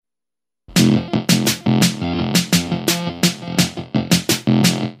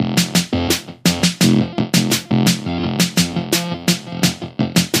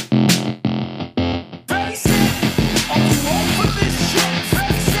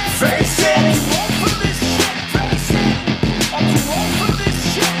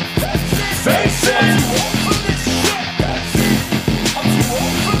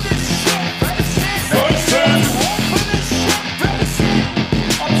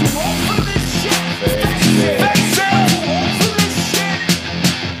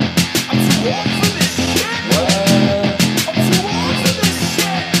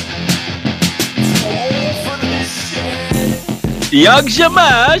Young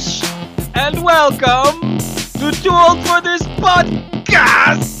Shamash, and welcome to Too Old for This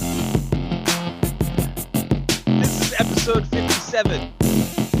Podcast. This is episode 57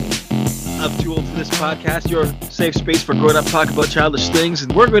 of Too Old for This Podcast, your safe space for growing up talk about childish things,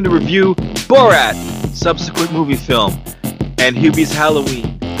 and we're going to review Borat, subsequent movie film, and Hubie's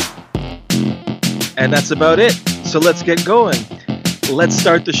Halloween. And that's about it. So let's get going. Let's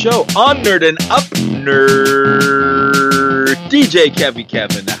start the show on Nerd and Up Nerd. DJ Kevy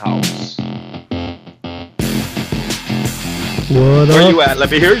Kev in the house. What Where up? you at?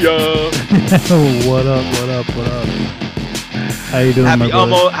 Let me hear ya. What up? How you doing, my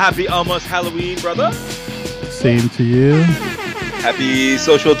brother? Happy almost Halloween, brother. Same to you. Happy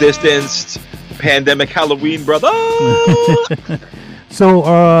social distanced pandemic Halloween, brother.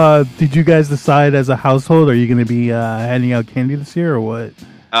 So, did you guys decide as a household, are you going to be handing out candy this year or what?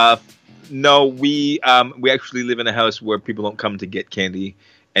 No, we actually live in a house where people don't come to get candy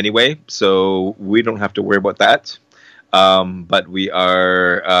anyway, so we don't have to worry about that. But we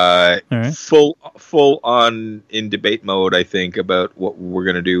are right. full on in debate mode, I think, about what we're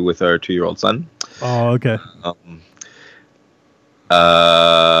going to do with our 2-year-old son. Oh, okay.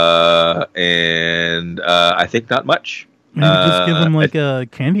 And I think not much. Maybe just give him like a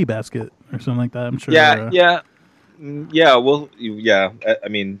candy basket or something like that. I'm sure. Yeah. Well, yeah. I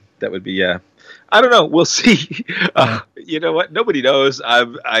mean, that would be. I don't know. We'll see. You know what? Nobody knows.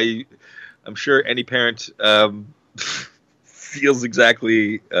 I'm sure any parent feels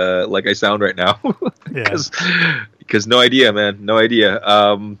exactly like I sound right now. Because no idea, man. No idea.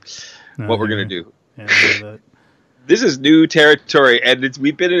 What we're gonna do. Yeah, this is new territory, and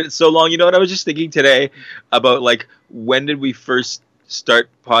we've been in it so long. You know what? I was just thinking today about like when did we first start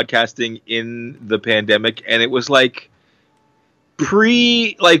podcasting in the pandemic, and it was like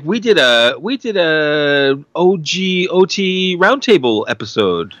we did a OT roundtable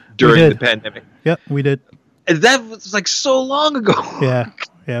episode during the pandemic. Yep, we did. And that was like so long ago.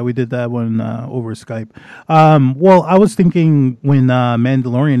 Yeah, we did that one over Skype. Well, I was thinking when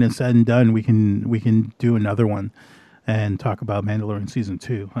Mandalorian is said and done, we can do another one and talk about Mandalorian season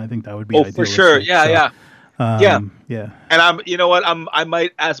 2. I think that would be ideal. For sure. Yeah. And I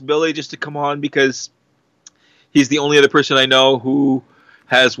might ask Billy just to come on because he's the only other person I know who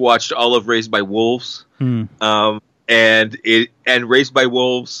has watched all of Raised by Wolves. And Raised by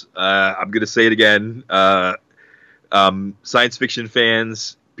Wolves, I'm going to say it again, science fiction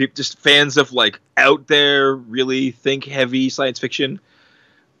fans, just fans of like out there, really think heavy science fiction,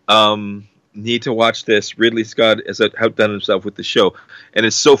 need to watch this. Ridley Scott has outdone himself with the show, and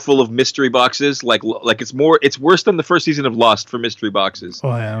it's so full of mystery boxes. Like it's worse than the first season of Lost for mystery boxes. Oh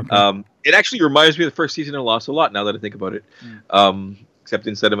yeah. Okay. It actually reminds me of the first season of Lost a lot. Now that I think about it, except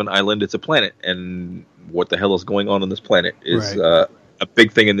instead of an island, it's a planet, and what the hell is going on this planet is a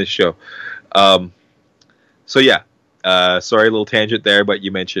big thing in this show. So yeah. Sorry, a little tangent there, but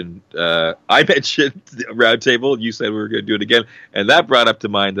you mentioned I mentioned the roundtable. You said we were going to do it again, and that brought up to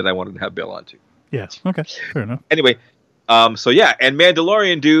mind that I wanted to have Bill on too. Yeah. Okay. Fair enough. Anyway, so yeah, and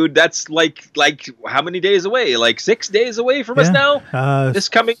Mandalorian, dude, that's like how many days away? Like 6 days away from us now. This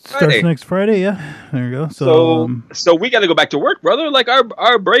coming Friday. Starts next Friday. Yeah. There you go. So we got to go back to work, brother. Like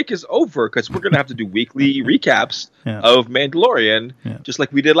our break is over because we're going to have to do weekly recaps of Mandalorian, just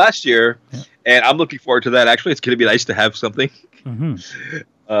like we did last year. Yeah. And I'm looking forward to that. Actually, it's going to be nice to have something to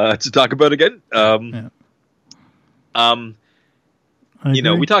talk about again.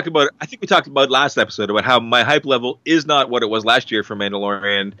 We talked about. I think we talked about last episode about how my hype level is not what it was last year for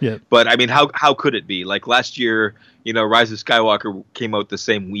Mandalorian. Yeah. But I mean, how could it be? Like last year, Rise of Skywalker came out the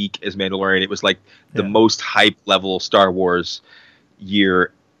same week as Mandalorian. It was like the most hype level Star Wars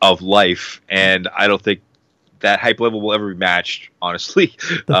year of life, and I don't think that hype level will ever be matched, honestly.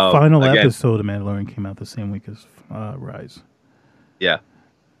 The final episode of Mandalorian came out the same week as Rise. Yeah.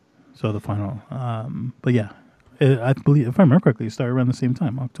 So the final, but yeah, I believe if I remember correctly, it started around the same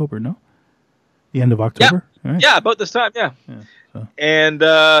time, October. No, the end of October. Yeah, right. About this time. Yeah. So. And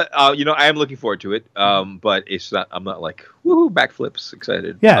I am looking forward to it. But it's not. I'm not like woohoo backflips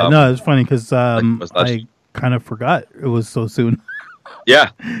excited. Yeah, no, it's funny because I kind of forgot it was so soon. Yeah.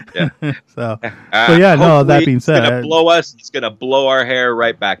 So no. That being said, it's gonna blow us. It's gonna blow our hair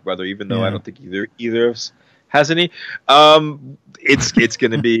right back, brother. Even though I don't think either of us has any. It's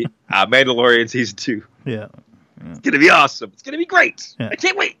gonna be Mandalorian season 2. Yeah. It's gonna be awesome. It's gonna be great. I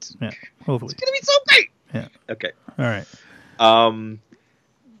can't wait. Yeah. Hopefully, it's gonna be so great. Yeah. Okay. All right.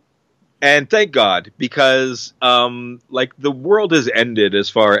 And thank God, because the world has ended as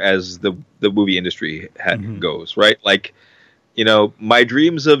far as the movie industry goes, right? Like, my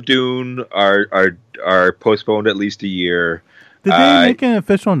dreams of Dune are postponed at least a year. Did they make an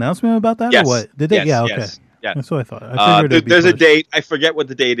official announcement about that, yes, or what? Did they? Yes, yeah, okay. Yes. Yeah. That's what I thought. I figured there's a date. I forget what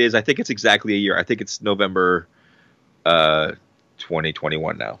the date is. I think it's exactly a year. I think it's November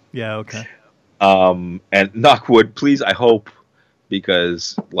 2021 now. Yeah, okay. And knockwood, please, I hope,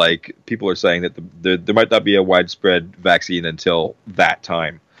 because like people are saying that there might not be a widespread vaccine until that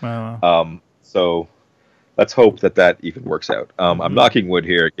time. Wow. So let's hope that even works out. I'm knocking wood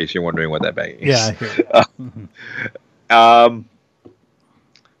here in case you're wondering what that banging is. Yeah, I hear it.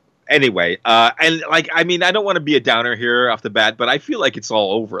 Anyway, and like, I mean, I don't want to be a downer here off the bat, but I feel like it's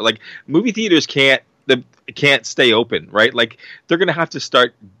all over. Like, movie theaters can't stay open, right? Like, they're going to have to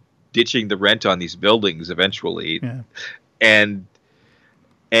start ditching the rent on these buildings eventually. Yeah. And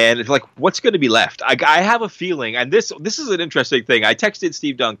it's like, what's going to be left? I have a feeling, and this is an interesting thing. I texted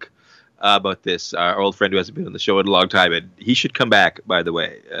Steve Dunk about this, our old friend who hasn't been on the show in a long time, and he should come back, by the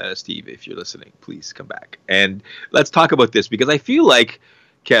way. Steve, if you're listening, please come back. And let's talk about this, because I feel like,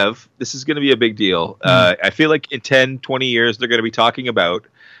 Kev, this is going to be a big deal. I feel like in 10, 20 years, they're going to be talking about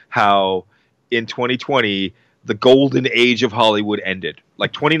how in 2020, the golden age of Hollywood ended.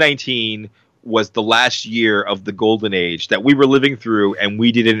 Like 2019 was the last year of the golden age that we were living through, and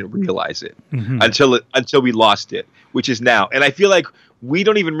we didn't realize it until we lost it, which is now. And I feel like we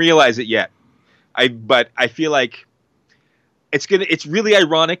don't even realize it yet. But I feel like it's really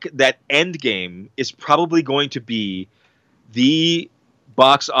ironic that Endgame is probably going to be the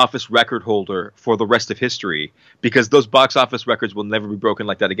box office record holder for the rest of history, because those box office records will never be broken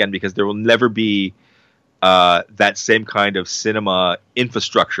like that again, because there will never be that same kind of cinema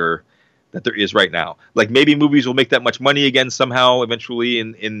infrastructure that there is right now. Like, maybe movies will make that much money again somehow eventually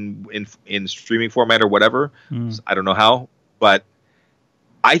in streaming format or whatever. I don't know how, but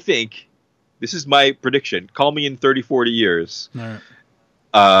I think this is my prediction. Call me in 30, 40 years. All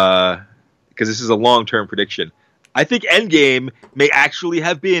right. Because this is a long-term prediction. I think Endgame may actually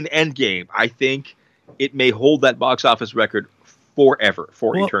have been Endgame. I think it may hold that box office record forever,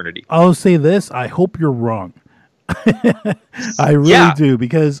 for eternity. I'll say this. I hope you're wrong. I really do,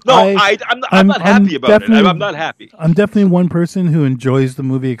 because I'm not happy about it. I'm not happy. I'm definitely one person who enjoys the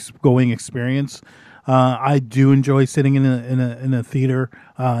movie going experience. I do enjoy sitting in a theater,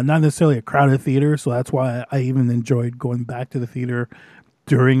 not necessarily a crowded theater, so that's why I even enjoyed going back to the theater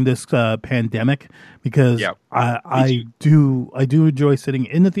during this pandemic, because I do enjoy sitting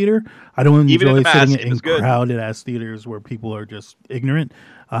in the theater. I don't enjoy sitting in crowded ass theaters where people are just ignorant.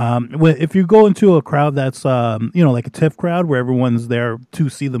 If you go into a crowd that's like a TIFF crowd where everyone's there to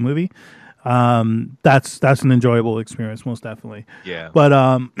see the movie, that's an enjoyable experience, most definitely. Yeah. But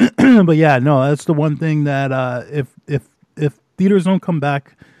but yeah, no, that's the one thing that if theaters don't come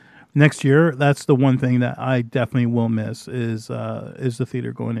back next year, that's the one thing that I definitely will miss is the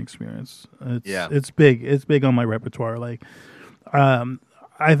theater going experience. It's big. It's big on my repertoire. Like, I'm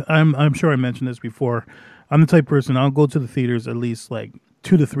sure I mentioned this before. I'm the type of person, I'll go to the theaters at least like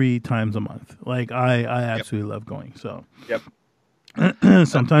 2 to 3 times a month. Like, I absolutely love going. So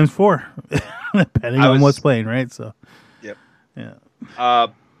sometimes 4, depending on what's playing, right? So yeah.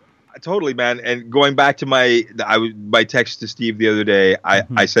 Totally, man. And going back to my text to Steve the other day,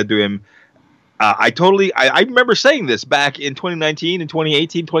 I said to him, I remember saying this back in 2019 and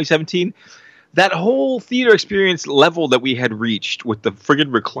 2018, 2017, that whole theater experience level that we had reached with the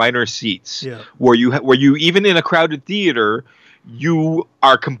friggin' recliner seats, where you even in a crowded theater, you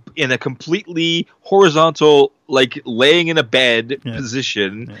are in a completely horizontal, like laying in a bed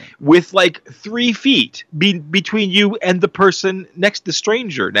position with like 3 feet between you and the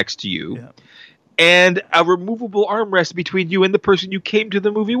stranger next to you, and a removable armrest between you and the person you came to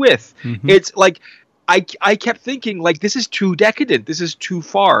the movie with. It's like, I kept thinking, like, this is too decadent. This is too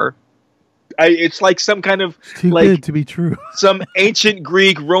far. It's like some kind of too good to be true. Some ancient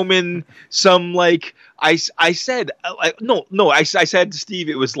Greek, Roman, some like I said to Steve,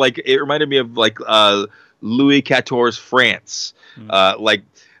 it was like, it reminded me of like Louis XIV's France, like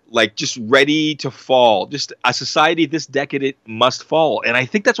just ready to fall. Just a society this decadent must fall, and I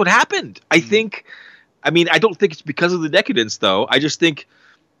think that's what happened. I don't think it's because of the decadence, though. I just think,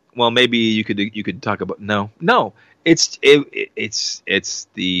 well, maybe you could talk about no. It's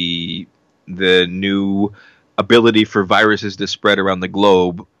the new ability for viruses to spread around the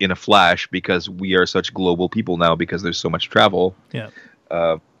globe in a flash, because we are such global people now, because there's so much travel. Yeah.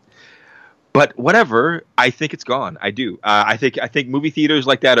 But whatever, I think it's gone. I do. I think movie theaters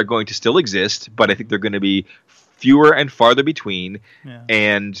like that are going to still exist, but I think they're going to be fewer and farther between,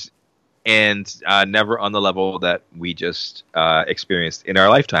 and never on the level that we just experienced in our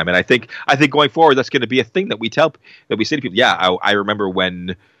lifetime. And I think going forward, that's going to be a thing that we say to people. Yeah, I remember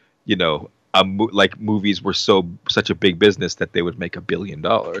when, like movies were such a big business that they would make $1 billion.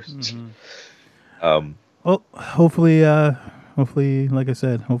 Well, hopefully, like I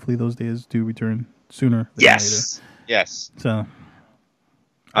said, hopefully those days do return sooner than later. Yes. So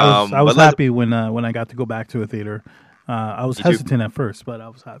I was happy when I got to go back to a theater. I was hesitant at first, but I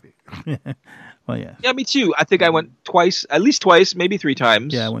was happy. Well, yeah. Yeah, me too. I think I went at least twice, maybe 3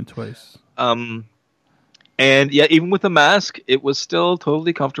 times. Yeah, I went twice. And yeah, even with a mask, it was still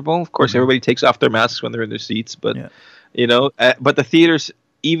totally comfortable. Of course, everybody takes off their masks when they're in their seats, but but the theaters,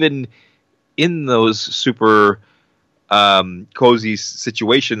 even in those super cozy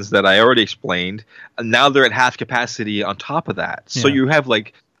situations that I already explained, now they're at half capacity on top of that. So you have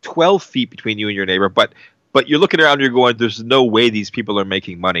like 12 feet between you and your neighbor, but you're looking around and you're going, there's no way these people are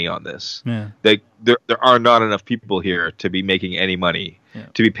making money on this. Yeah. There are not enough people here to be making any money,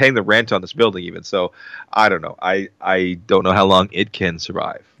 to be paying the rent on this building even. So I don't know. I don't know how long it can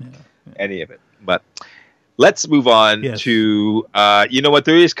survive, any of it. But let's move on to, you know what,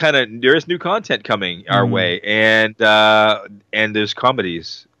 there is new content coming our way, and there's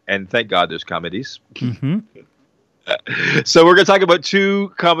comedies, and thank God there's comedies. So we're going to talk about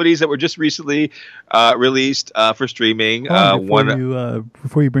 2 comedies that were just recently released for streaming.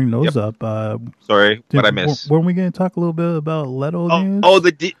 Before you bring those up, sorry, what I missed? Weren't we going to talk a little bit about Leto news?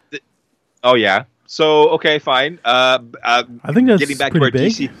 Oh yeah. So okay, fine. I think that's getting back pretty to our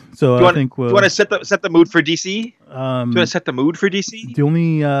big. DC. So do you want to set the mood for DC? Do you want to set the mood for DC? The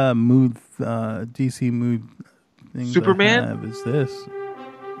only DC mood thing Superman I have is this.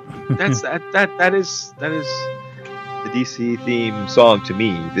 that is the DC theme song to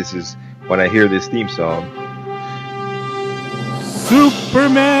me. This is when I hear this theme song.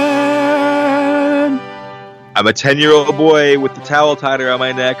 Superman! I'm a 10-year-old boy with the towel tied around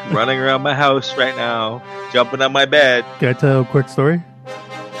my neck, running around my house right now, jumping on my bed. Can I tell a quick story?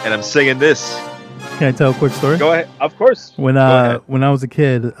 And I'm singing this. Can I tell a quick story? Go ahead. Of course. When I was a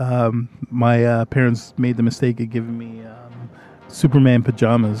kid, my parents made the mistake of giving me Superman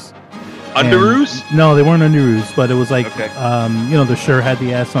pajamas. Underoos? No, they weren't underoos, but it was like, the shirt had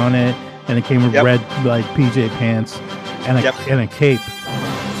the S on it, and it came with red like PJ pants and a cape.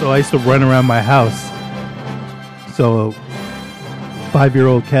 So I used to run around my house. So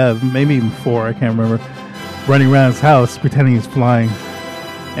 5-year-old Kev, maybe even 4, I can't remember, running around his house pretending he's flying.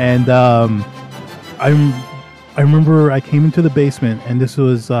 And I remember I came into the basement, and this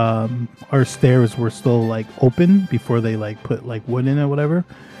was our stairs were still like open before they like put like wood in it or whatever.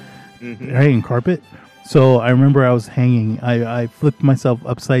 Hanging carpet. So I remember I was hanging. I flipped myself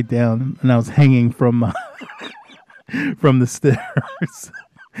upside down, and I was hanging from from the stairs.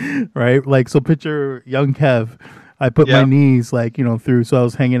 Right, like, so picture young Kev. I put my knees like through, so I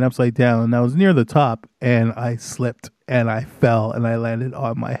was hanging upside down, and I was near the top, and I slipped and I fell and I landed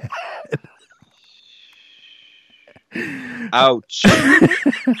on my head. Ouch!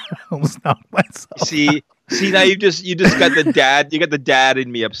 Almost knocked myself. See, now you just got the dad. You got the dad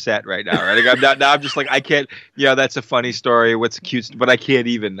in me upset right now, right? Like I'm just like, I can't. Yeah, that's a funny story. What's cute, but I can't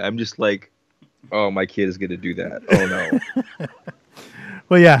even. I'm just like, oh, my kid is gonna do that. Oh no.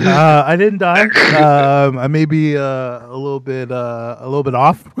 Well, yeah, I didn't die. I may be a little bit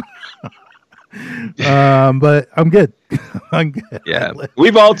off, but I'm good. I'm good. Yeah,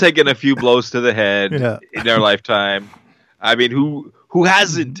 we've all taken a few blows to the head in our lifetime. I mean, who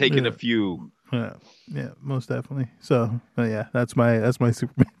hasn't taken a few? Yeah, most definitely. So, yeah, that's my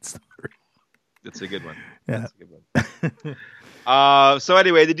Superman story. That's a good one. Yeah, that's a good one. So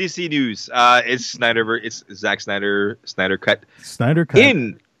anyway, the DC news. It's Zack Snyder cut. Snyder cut.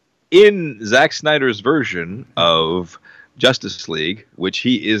 In Zack Snyder's version of Justice League, which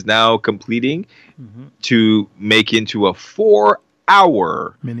he is now completing to make into a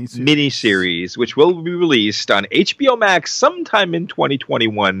 4-hour miniseries, which will be released on HBO Max sometime in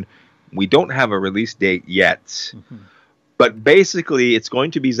 2021. We don't have a release date yet, but basically, it's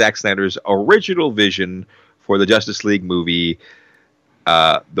going to be Zack Snyder's original vision for the Justice League movie,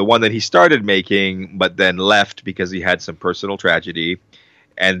 the one that he started making, but then left because he had some personal tragedy.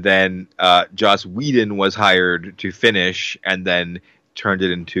 And then Joss Whedon was hired to finish and then turned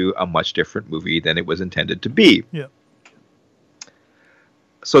it into a much different movie than it was intended to be. Yeah.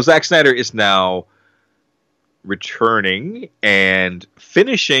 So Zack Snyder is now returning and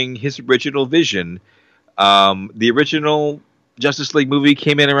finishing his original vision. The original Justice League movie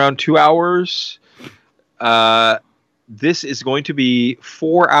came in around 2 hours. This is going to be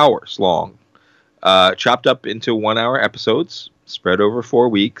 4 hours long, chopped up into 1-hour episodes, spread over 4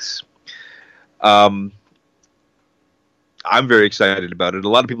 weeks. I'm very excited about it. A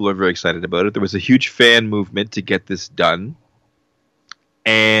lot of people are very excited about it. There was a huge fan movement to get this done.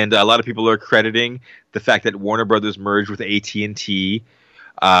 and a lot of people are crediting the fact that Warner Brothers merged with AT&T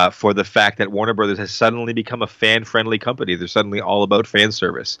for the fact that Warner Brothers has suddenly become a fan-friendly company. They're suddenly all about fan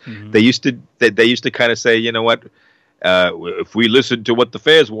service. Mm-hmm. They used to kind of say, you know what, if we listened to what the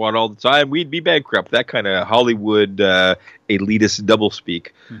fans want all the time, we'd be bankrupt. That kind of Hollywood elitist doublespeak.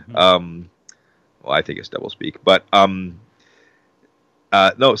 Mm-hmm. Well, I think it's doublespeak, but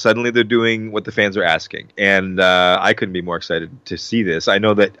no, suddenly they're doing what the fans are asking, and I couldn't be more excited to see this. I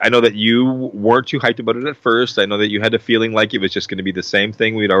know that you weren't too hyped about it at first. I know that you had a feeling like it was just going to be the same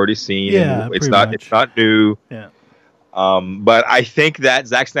thing we'd already seen. Yeah, it's not new. Yeah. But I think that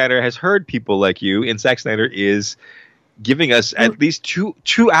Zack Snyder has heard people like you, and Zack Snyder is giving us at least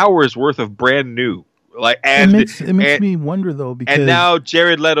two hours worth of brand new. It makes me wonder though, because now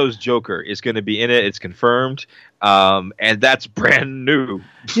Jared Leto's Joker is going to be in it. It's confirmed. And that's brand new.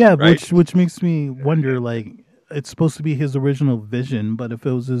 Yeah, right? which makes me wonder, like, it's supposed to be his original vision, but if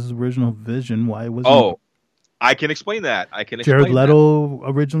it was his original vision, why wasn't Oh, I can explain that. Jared Leto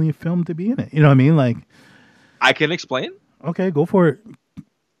originally filmed to be in it. You know what I mean? Like, I can explain. Okay, go for it.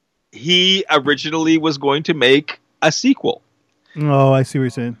 He originally was going to make a sequel. Oh, I see what you're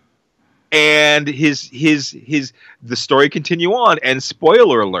saying. And the story continue on, and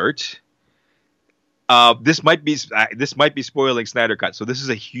spoiler alert, this might be spoiling Snyder Cut, so this is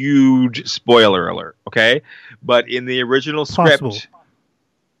a huge spoiler alert, okay? But in the original script,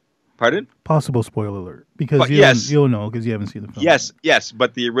 pardon? Possible spoiler alert, because you'll know because you haven't seen the film. Yes,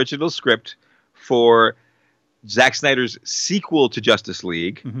 but the original script for Zack Snyder's sequel to Justice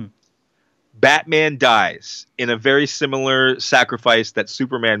League, mm-hmm. Batman dies in a very similar sacrifice that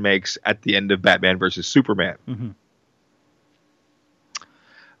Superman makes at the end of Batman versus Superman. Mm-hmm.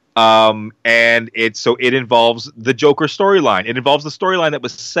 And it involves the Joker storyline. It involves the storyline that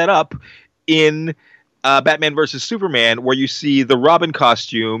was set up in Batman versus Superman, where you see the Robin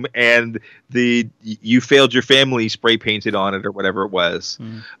costume and the "you failed your family" spray painted on it or whatever it was.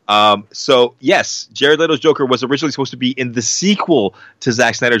 Mm. So yes, Jared Leto's Joker was originally supposed to be in the sequel to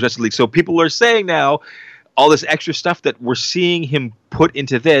Zack Snyder's Justice League. So people are saying now all this extra stuff that we're seeing him put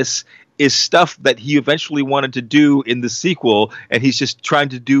into this is stuff that he eventually wanted to do in the sequel, and he's just trying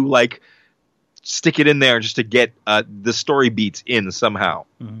to do, like, stick it in there just to get the story beats in somehow.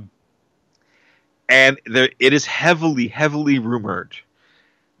 Mm-hmm. And it is heavily, heavily rumored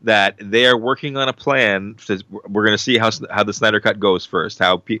that they are working on a plan. We're going to see how the Snyder Cut goes first.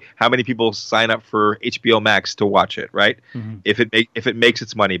 How many people sign up for HBO Max to watch it, right? Mm-hmm. If it makes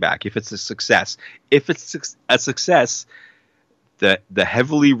its money back, if it's a success, a success. The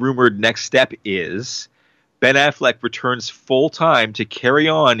heavily rumored next step is Ben Affleck returns full time to carry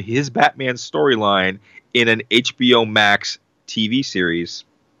on his Batman storyline in an HBO Max TV series,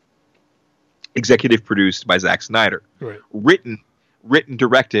 executive produced by Zack Snyder, right. written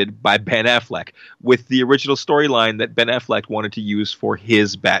directed by Ben Affleck, with the original storyline that Ben Affleck wanted to use for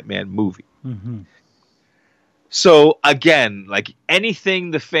his Batman movie. Mm-hmm. So again, like anything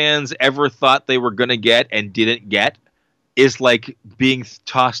the fans ever thought they were going to get and didn't get is like being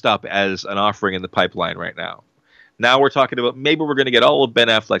tossed up as an offering in the pipeline right now. Now we're talking about maybe we're going to get all of Ben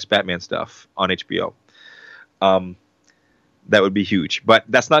Affleck's Batman stuff on HBO. That would be huge, but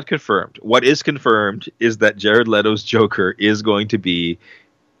that's not confirmed. What is confirmed is that Jared Leto's Joker is going to be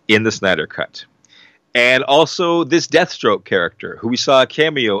in the Snyder Cut. And also this Deathstroke character, who we saw a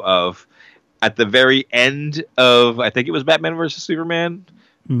cameo of at the very end of, I think it was Batman versus Superman.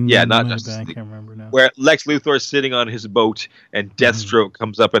 Yeah, not Justice League. I can't remember now. Where Lex Luthor is sitting on his boat and Deathstroke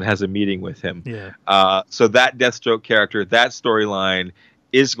comes up and has a meeting with him. Yeah. So that Deathstroke character, that storyline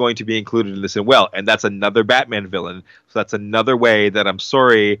is going to be included in this as well. And that's another Batman villain. So that's another way that, I'm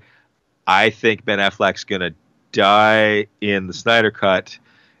sorry, I think Ben Affleck's going to die in the Snyder Cut.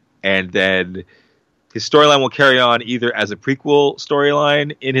 And then his storyline will carry on either as a prequel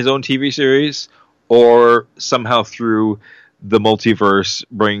storyline in his own TV series or somehow through the multiverse,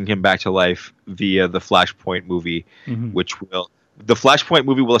 bringing him back to life via the Flashpoint movie, the Flashpoint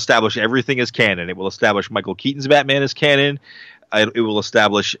movie will establish everything as canon. It will establish Michael Keaton's Batman as canon. It will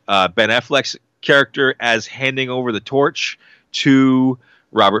establish Ben Affleck's character as handing over the torch to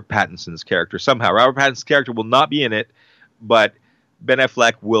Robert Pattinson's character. Somehow, Robert Pattinson's character will not be in it, but Ben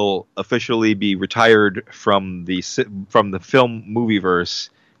Affleck will officially be retired from the film movieverse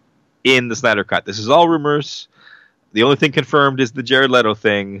in the Snyder Cut. This is all rumors. The only thing confirmed is the Jared Leto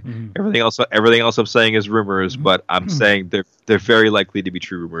thing. Mm-hmm. Everything else I'm saying is rumors, but I'm saying they're very likely to be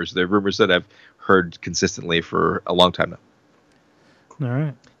true rumors. They're rumors that I've heard consistently for a long time now. All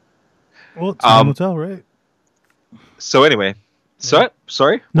right. Well, time will tell, right? So anyway,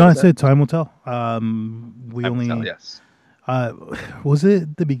 sorry. No, I said time will tell. Yes. Uh, was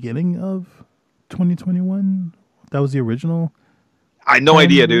it the beginning of 2021? That was the original. I no Prime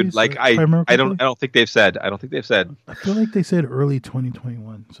idea, release, dude. Like if I remember I don't correctly? I don't think they've said. I don't think they've said I feel like they said early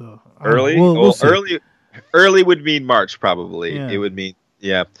 2021. So I don't know. early. We'll Well, see. early would mean March probably. Yeah. It would mean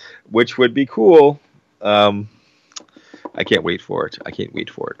yeah, which would be cool. I can't wait for it. I can't wait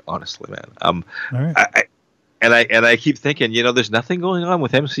for it. Honestly, man. All right. I keep thinking, there's nothing going on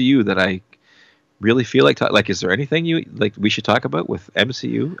with MCU that I really feel like. Is there anything you like we should talk about with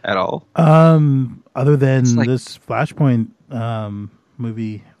MCU at all? Other than like- this Flashpoint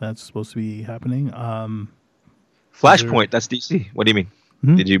movie that's supposed to be happening. Flashpoint. That's DC. What do you mean?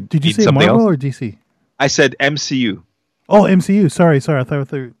 Hmm? Did you Did you need say something Marvel else? or DC? I said MCU. Oh, MCU. Sorry. I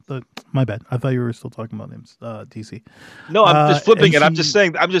thought my bad. I thought you were still talking about DC. No, I'm just flipping it. I'm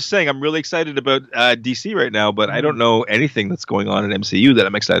MCU. just saying. I'm really excited about DC right now, but I don't know anything that's going on in MCU that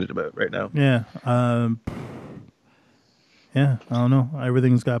I'm excited about right now. Yeah. Yeah. I don't know.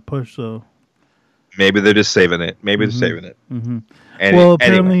 Everything's got pushed. So. Maybe they're just saving it. Maybe they're saving it. Mm-hmm. Anyway. Well,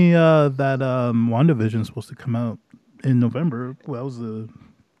 apparently that WandaVision is supposed to come out in November. Well, that was the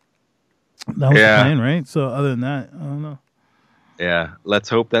plan, right? So other than that, I don't know. Yeah, let's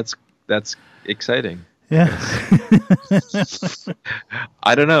hope that's exciting. Yeah.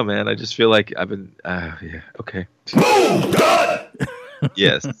 I don't know, man. I just feel like I've been. Yeah. Okay.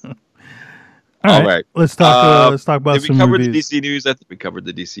 Yes. All right. Let's talk. Let's talk about did we some cover reviews. the DC news? I think we covered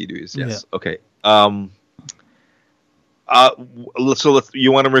the DC news. Yes. Yeah. Okay. So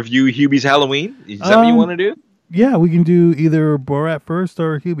you want to review Hubie's Halloween? Is that what you want to do? Yeah, we can do either Borat first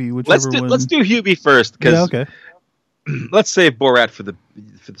or Hubie, whichever one. Let's do Hubie first because Yeah. Okay. let's save Borat for the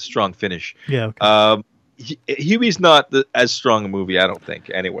strong finish. Yeah. Okay. Hubie's not as strong a movie, I don't think.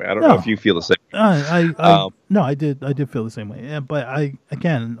 Anyway, I don't know if you feel the same. No, I did feel the same way. Yeah, but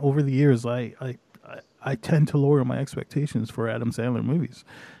again, over the years, I tend to lower my expectations for Adam Sandler movies.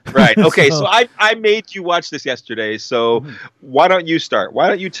 Right. Okay. so I made you watch this yesterday. So why don't you start? Why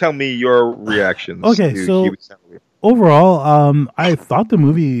don't you tell me your reactions? Okay, to so Hubie's Halloween? overall, I thought the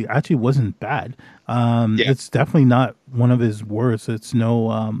movie actually wasn't bad. Yeah. It's definitely not one of his worst. It's no,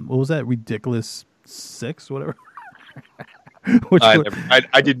 what was that? Ridiculous Six, whatever.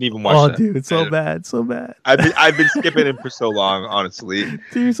 I didn't even watch that. Oh, dude, it's so bad, so bad. I've been skipping it for so long, honestly.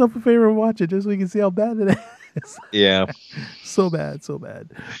 Do yourself a favor and watch it just so you can see how bad it is. Yeah. So bad, so bad.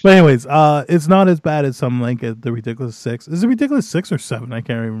 But anyways, it's not as bad as something like the Ridiculous Six. Is it Ridiculous 6 or 7? I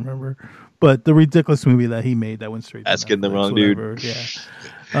can't even remember. But the Ridiculous movie that he made that went straight to Asking the Netflix, wrong whatever. dude.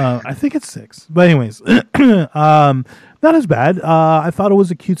 Yeah. I think it's 6. But anyways, not as bad. I thought it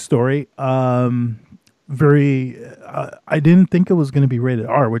was a cute story. Very. I didn't think it was going to be rated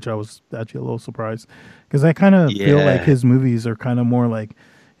R, which I was actually a little surprised because I kind of feel like his movies are kind of more like.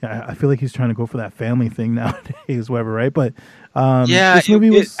 Yeah, I feel like he's trying to go for that family thing nowadays, whatever, right? But this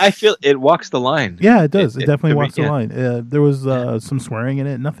movie was. I feel it walks the line. Yeah, it does. It definitely walks the yeah. line. There was some swearing in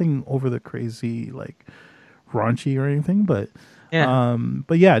it, nothing over the crazy, like raunchy or anything, but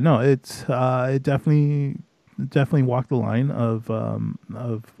yeah, no, it definitely walked the line of an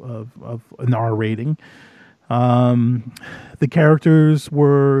R rating. The characters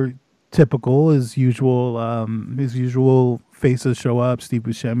were typical as usual. His usual faces show up. Steve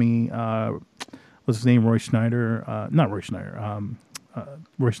Buscemi, what's his name? Roy Schneider. Not Roy Schneider.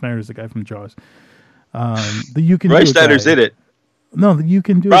 Roy Schneider is the guy from Jaws. The You Can Roy Do It Schneider's guy. in it. No, the You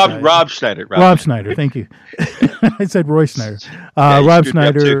Can Do It guy. Rob Schneider. Rob Schneider. Thank you. I said Roy Schneider. you Rob screwed me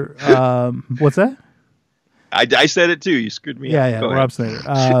up Schneider. What's that? I said it too. You screwed me up. Yeah, Go Rob ahead.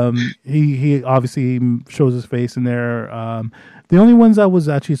 Schneider. He obviously shows his face in there. The only ones I was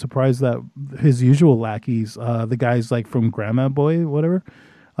actually surprised that his usual lackeys, the guys like from Grandma Boy, whatever.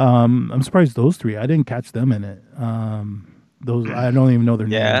 I'm surprised those three. I didn't catch them in it. Those I don't even know their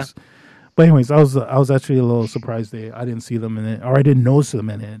names. But anyways, I was actually a little surprised I didn't see them in it, or I didn't notice them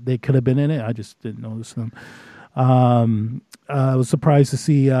in it. They could have been in it. I just didn't notice them. I was surprised to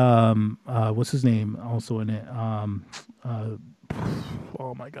see what's his name also in it.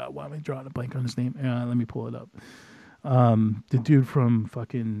 Oh my god, why am I drawing a blank on his name? Let me pull it up. The dude from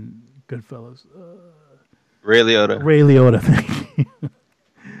fucking Goodfellas. Ray Liotta. Ray Liotta, thank you.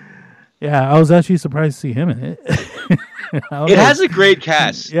 Yeah, I was actually surprised to see him in it. It has a great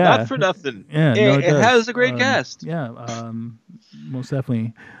cast. Yeah. Not for nothing. Yeah, it has a great cast. Yeah, most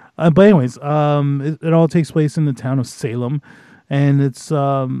definitely. But anyways, it all takes place in the town of Salem, and it's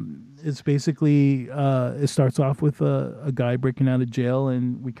basically it starts off with a guy breaking out of jail,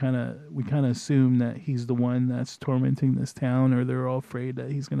 and we kind of assume that he's the one that's tormenting this town, or they're all afraid that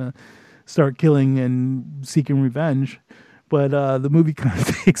he's gonna start killing and seeking revenge. But the movie kind of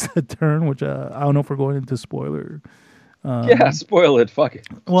takes a turn, which I don't know if we're going into spoiler Yeah, spoil it. Fuck it.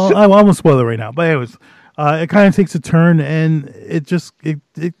 Well, I won't spoil it right now, but anyways, it kind of takes a turn, and it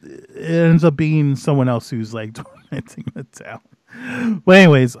ends up being someone else who's like tormenting the town. But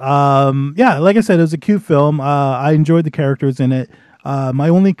anyways, yeah, like I said, it was a cute film. I enjoyed the characters in it. My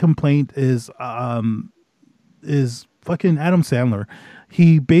only complaint is fucking Adam Sandler.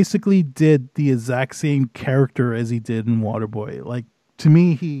 He basically did the exact same character as he did in Waterboy. Like, to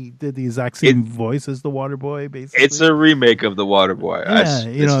me, he did the exact same voice as the Waterboy. Basically, it's a remake of the Waterboy.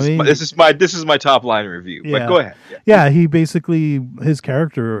 Yeah, this is my top line review. Yeah. But go ahead. Yeah, he basically, his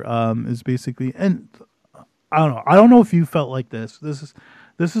character is basically, and I don't know. I don't know if you felt like this. This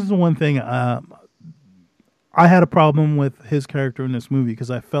is the one thing I had a problem with his character in this movie,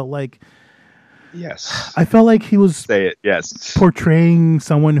 because I felt like. Yes. I felt like he was say it. Yes. portraying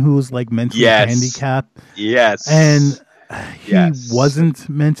someone who was like mentally handicapped. Yes. And he wasn't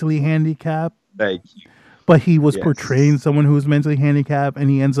mentally handicapped. Thank you. But he was portraying someone who was mentally handicapped, and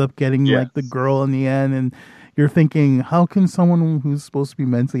he ends up getting like the girl in the end, and you're thinking, how can someone who's supposed to be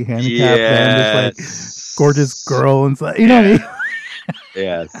mentally handicapped and this like gorgeous girl and stuff, you know what I mean?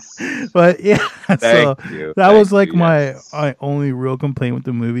 Yes. But yeah, so you. that was like my only real complaint with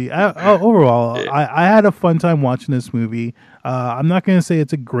the movie. Overall, I had a fun time watching this movie. I'm not going to say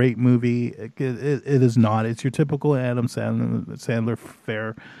it's a great movie. It is not. It's your typical Adam Sandler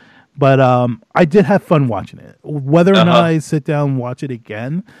fare. But I did have fun watching it. Whether or not I sit down and watch it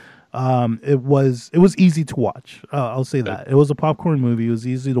again, it was easy to watch. I'll say that. It was a popcorn movie. It was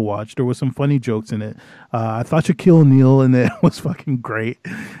easy to watch. There was some funny jokes in it. I thought Shaquille O'Neal in it was fucking great.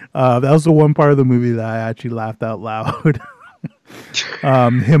 That was the one part of the movie that I actually laughed out loud.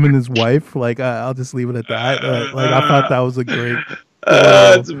 Him and his wife. Like, I'll just leave it at that. Like, I thought that was a great.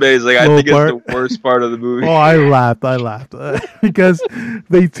 It's amazing. I think it's the worst part of the movie. Oh, I laughed because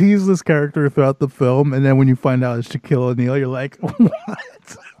they tease this character throughout the film, and then when you find out it's Shaquille O'Neal, you're like, what?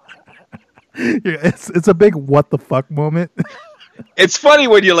 It's a big what the fuck moment. It's funny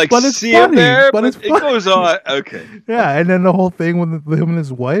when you like see him there, but it goes on. Okay. Yeah, and then the whole thing with him and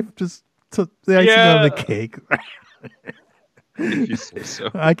his wife just took the icing on the cake. If you say so.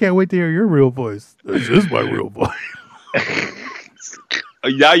 I can't wait to hear your real voice. This is my real voice.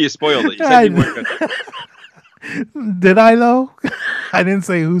 Now you spoiled it. You said you weren't gonna. Did I though? I didn't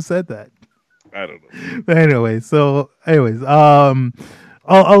say who said that. I don't know. But anyways, I'll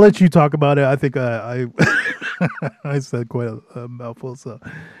let you talk about it. I think I I said quite a mouthful, so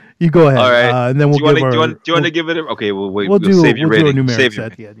you go ahead. All right, and then we'll do you want to give it? Okay, we'll save your rating. We'll do a numerics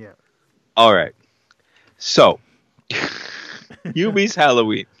at the end. Yeah. All right. So, Yumi's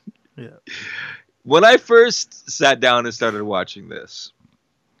Halloween. Yeah. When I first sat down and started watching this,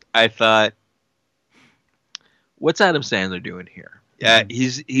 I thought, what's Adam Sandler doing here? Yeah,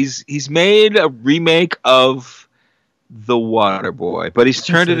 he's made a remake of The Waterboy, but he's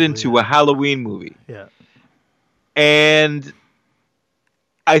turned it into a Halloween movie. Yeah. And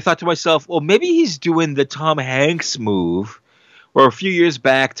I thought to myself, well, maybe he's doing the Tom Hanks move, where a few years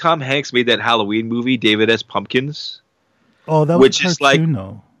back, Tom Hanks made that Halloween movie, David S. Pumpkins. Oh, that was which is like,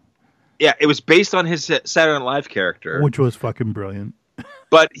 though. Yeah, it was based on his Saturday Night Live character, which was fucking brilliant.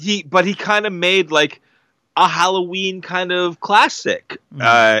 But he kind of made like a Halloween kind of classic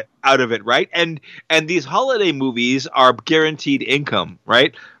out of it, right? And these holiday movies are guaranteed income,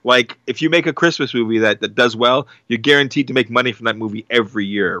 right? Like if you make a Christmas movie that does well, you're guaranteed to make money from that movie every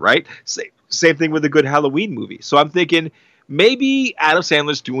year, right? Same thing with a good Halloween movie. So I'm thinking maybe Adam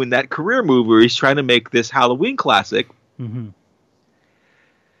Sandler's doing that career move where he's trying to make this Halloween classic. Mm-hmm.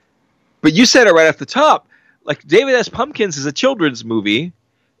 But you said it right off the top, like David S. Pumpkins is a children's movie.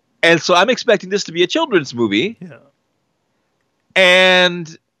 And so I'm expecting this to be a children's movie. Yeah.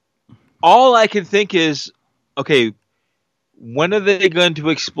 And all I can think is, okay, when are they going to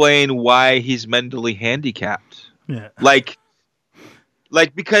explain why he's mentally handicapped? Yeah. Like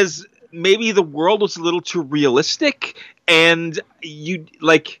because maybe the world was a little too realistic, and you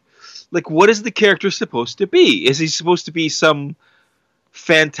like what is the character supposed to be? Is he supposed to be some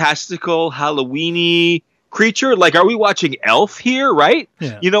fantastical Halloween-y creature? Like, are we watching Elf here, right?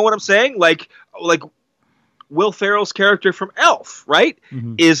 Yeah. You know what I'm saying? Like Will Ferrell's character from Elf, right?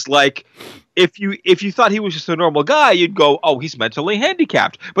 Mm-hmm. Is like, if you thought he was just a normal guy, you'd go, oh, he's mentally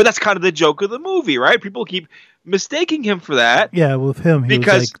handicapped. But that's kind of the joke of the movie, right? People keep mistaking him for that. Yeah, with him, he was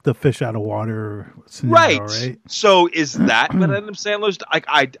like the fish out of water scenario, right? So is that what Adam Sandler's?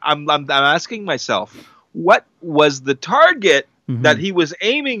 I'm asking myself, what was the target that he was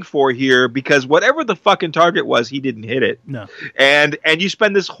aiming for here? Because whatever the fucking target was, he didn't hit it. No. And you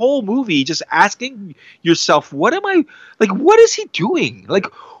spend this whole movie just asking yourself, what is he doing? Like,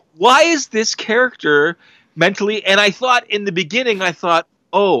 why is this character mentally. And I thought in the beginning, I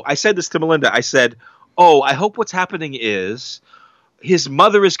said this to Melinda. I said, oh, I hope what's happening is his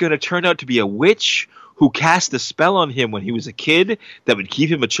mother is going to turn out to be a witch who cast a spell on him when he was a kid that would keep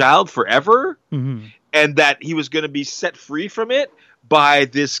him a child forever, and that he was going to be set free from it by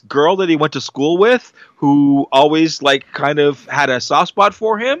this girl that he went to school with who always like kind of had a soft spot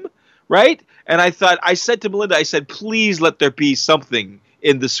for him, right? And I said to Melinda, I said, please let there be something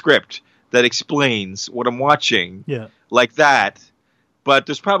in the script that explains what I'm watching like that. But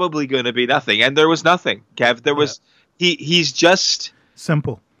there's probably going to be nothing. And there was nothing, Kev. There was, he's just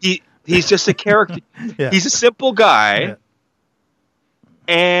simple. He's just a character. He's a simple guy. Yeah.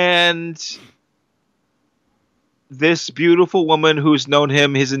 And this beautiful woman who's known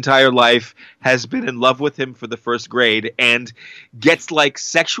him his entire life has been in love with him for the first grade and gets like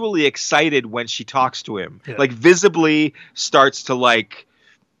sexually excited when she talks to him. Yeah. Like visibly starts to like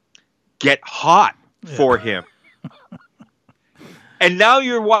get hot for him. And now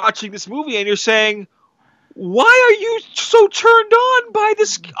you're watching this movie and you're saying, why are you so turned on by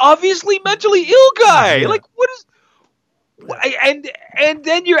this obviously mentally ill guy? Yeah. Like, what is... And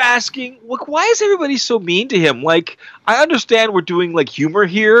then you're asking, look, why is everybody so mean to him? Like, I understand we're doing, like, humor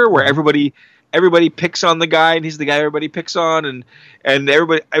here where everybody picks on the guy and he's the guy everybody picks on and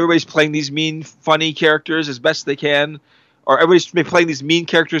everybody's playing these mean, funny characters as best they can. Or everybody's playing these mean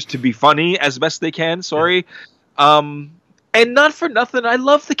characters to be funny as best they can. Sorry. Yeah. And not for nothing, I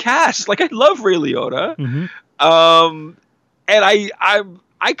love the cast. Like, I love Ray Liotta. And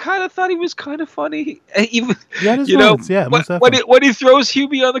I kind of thought he was kind of funny. Even, you know, when he throws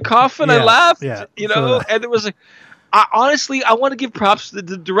Hubie on the coffin, I laughed. Yeah, you know, and it was honestly, I want to give props to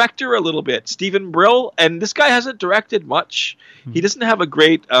the director a little bit, Stephen Brill. And this guy hasn't directed much. He doesn't have a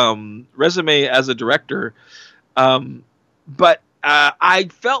great resume as a director. But I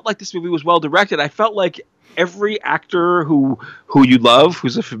felt like this movie was well directed. I felt like every actor who you love,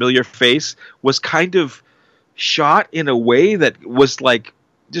 who's a familiar face, was kind of shot in a way that was like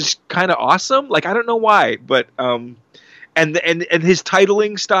just kind of awesome. Like, I don't know why, but and his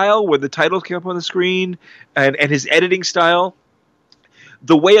titling style, where the titles came up on the screen, and his editing style,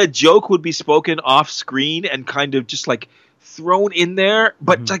 the way a joke would be spoken off screen and kind of just like thrown in there,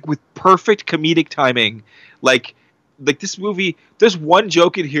 but like with perfect comedic timing. Like this movie, there's one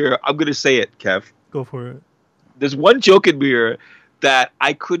joke in here. I'm going to say it, Kev. Go for it. There's one joke in here that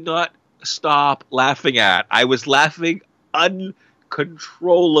I could not stop laughing at. I was laughing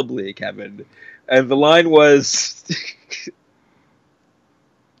uncontrollably, Kevin. And the line was,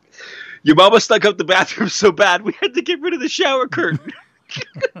 your mama stuck up the bathroom so bad we had to get rid of the shower curtain.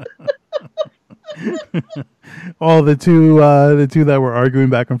 Oh, the two that were arguing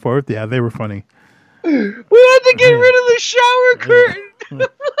back and forth. Yeah, they were funny. We had to get rid of the shower curtain.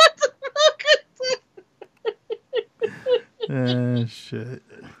 Shit.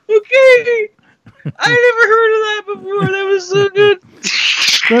 Okay. I never heard of that before. That was so good.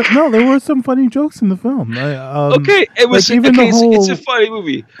 No, there were some funny jokes in the film. Okay, it was like it's a funny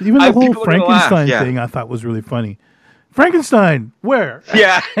movie. Even the whole Frankenstein thing I thought was really funny. Frankenstein, where?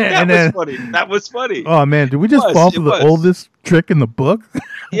 Yeah, that was funny. Oh man, did we just fall for the oldest trick in the book?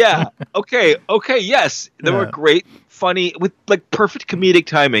 Yeah. Okay. Yes, there were great, funny, with like perfect comedic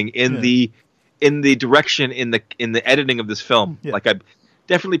timing in the direction, in the editing of this film. Yeah. Like, I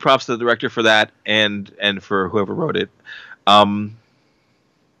definitely props to the director for that, and for whoever wrote it.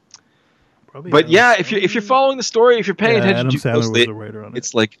 But yeah, if you're following the story, if you're paying attention Adam too Sandler closely, was the writer on it.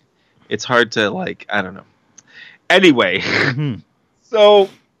 It's like it's hard to like, I don't know. Anyway, so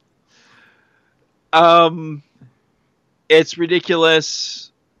it's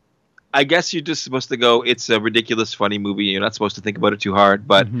ridiculous. I guess you're just supposed to go, it's a ridiculous, funny movie. You're not supposed to think about it too hard,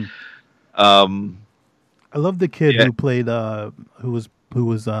 but I love the kid who played who was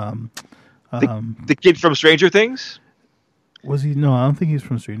the kid from Stranger Things. Was he? No, I don't think he's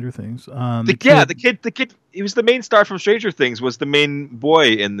from Stranger Things. The kid. He was the main star from Stranger Things. Was the main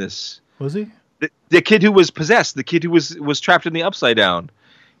boy in this? Was he? The kid who was possessed. The kid who was trapped in the Upside Down.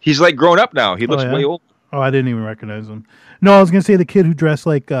 He's like grown up now. He looks way old. Oh, I didn't even recognize him. No, I was gonna say the kid who dressed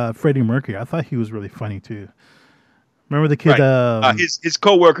like Freddie Mercury. I thought he was really funny too. Remember the kid? Right. His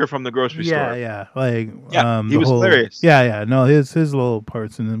coworker from the grocery store. Yeah, like he was hilarious. Yeah. No, his little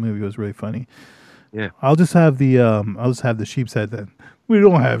parts in the movie was really funny. Yeah, I'll just have the sheep's head then. We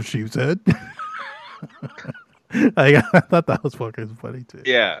don't have sheep's head. I thought that was fucking funny too.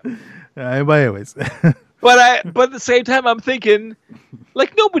 Yeah. But anyways. But at the same time, I'm thinking,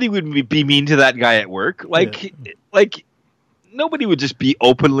 like, nobody would be mean to that guy at work. Like nobody would just be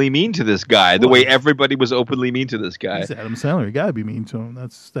openly mean to this guy the way everybody was openly mean to this guy. He's Adam Sandler. You gotta be mean to him.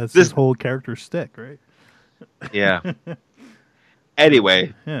 That's his whole character stick, right? Yeah.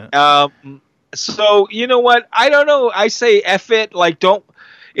 Anyway, Yeah. so you know what? I don't know. I say F it. Like, don't.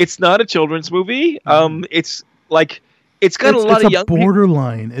 It's not a children's movie. It's like it's got a lot of young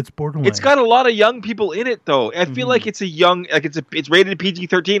borderline. It's borderline. It's got a lot of young people in it, though. I feel like it's a young, like it's rated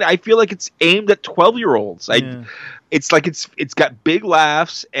PG-13. I feel like it's aimed at 12-year-olds. It's like it's got big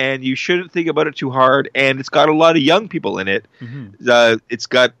laughs, and you shouldn't think about it too hard. And it's got a lot of young people in it. It's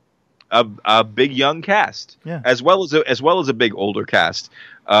got a big young cast, as well as a big older cast.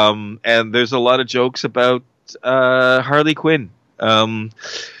 And there's a lot of jokes about Harley Quinn.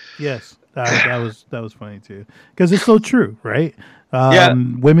 Yes, that was funny too, because it's so true, right?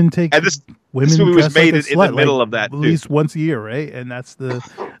 Women take and this movie was made in the middle of that at least once a year, right? And that's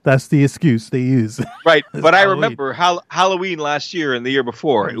the excuse they use. Right, but I remember Halloween last year and the year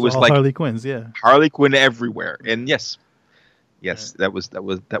before, it was like Harley Quinns, Harley Quinn everywhere, and yes, that was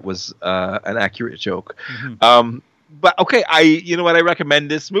an accurate joke. But okay, you know what? I recommend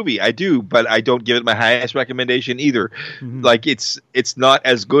this movie. I do, but I don't give it my highest recommendation either. Like it's not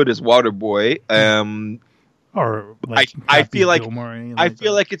as good as Waterboy. Or I feel like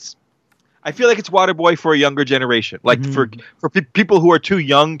it's Waterboy for a younger generation. Like for people who are too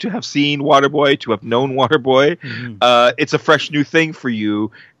young to have seen Waterboy, to have known Waterboy, it's a fresh new thing for you,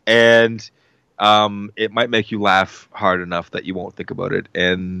 and it might make you laugh hard enough that you won't think about it,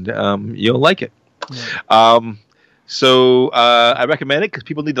 and you'll like it. So I recommend it because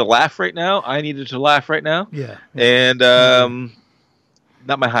people need to laugh right now. I needed to laugh right now. And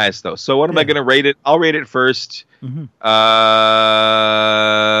not my highest though. So what am I going to rate it? I'll rate it first. I'm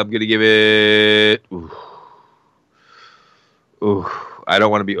going to give it. I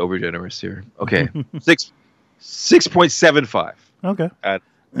don't want to be over generous here. Okay, 6.75. Okay.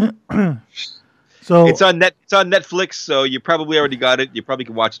 So it's on Netflix. So you probably already got it. You probably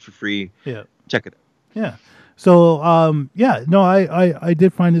can watch it for free. Yeah. Check it out. Yeah. So, I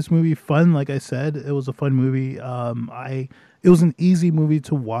did find this movie fun. Like I said, it was a fun movie. It was an easy movie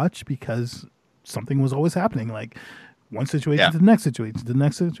to watch because something was always happening. Like one situation to the next situation, to the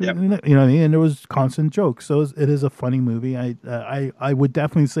next situation. You know what I mean? And there was constant jokes. So it is a funny movie. I would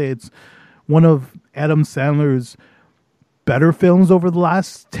definitely say it's one of Adam Sandler's better films over the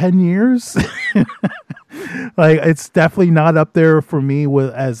last 10 years. Like it's definitely not up there for me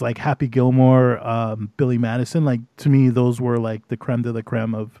as like Happy Gilmore, Billy Madison. Like to me, those were like the creme de la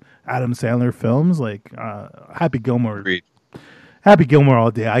creme of Adam Sandler films. Like Happy Gilmore. Agreed. Happy Gilmore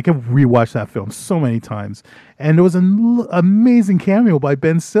all day. I could rewatch that film so many times. And there was an amazing cameo by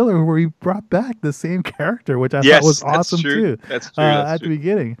Ben Stiller where he brought back the same character, which I thought was awesome too. That's true. At the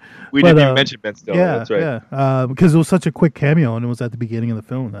beginning. We didn't even mention Ben Stiller. Yeah, that's right. Yeah, because it was such a quick cameo and it was at the beginning of the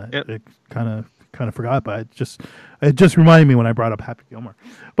film that it kind of forgot, but it just reminded me when I brought up Happy Gilmore.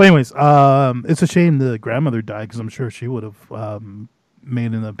 But anyways, it's a shame the grandmother died because I'm sure she would have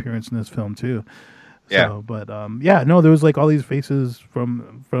made an appearance in this film too. So, but there was like all these faces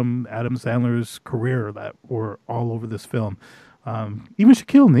from Adam Sandler's career that were all over this film. Even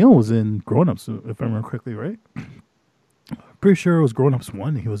Shaquille O'Neal was in Grown Ups, if I remember correctly, right? Pretty sure it was Grown Ups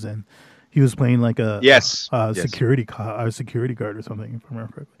 1 he was in. He was playing like a security guard or something, if I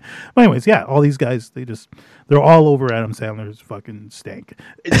remember correctly. But anyways, all these guys, they're all over Adam Sandler's fucking stank.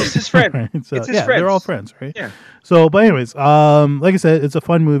 It's just his friend. Right? So, it's his friends. They're all friends, right? Yeah. So, but anyways, like I said, it's a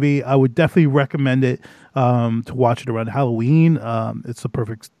fun movie. I would definitely recommend it to watch it around Halloween. It's the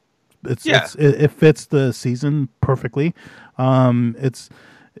perfect. It fits the season perfectly. I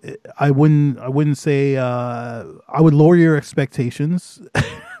wouldn't say I would lower your expectations.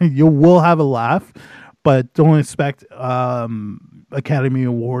 You will have a laugh, but don't expect Academy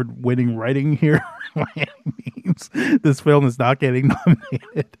Award winning writing here by any means. This film is not getting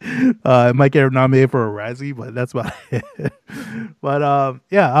nominated. It might get nominated for a Razzie, but that's about it. But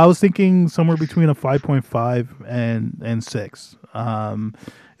I was thinking somewhere between a 5.5 and 6.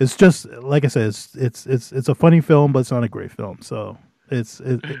 It's just like I said, it's a funny film, but it's not a great film. So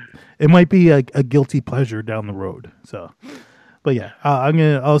it might be a guilty pleasure down the road. So, but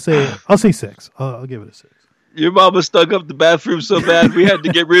I'll say 6. I'll give it a 6. Your mama stunk up the bathroom so bad we had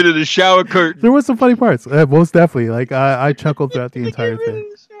to get rid of the shower curtain. There was some funny parts, most definitely. Like I chuckled throughout the entire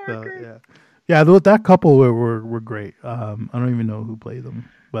thing. So, that couple were great. I don't even know who played them,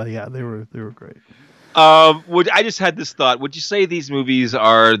 but they were great. I just had this thought. Would you say these movies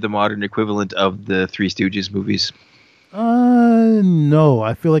are the modern equivalent of the Three Stooges movies? No.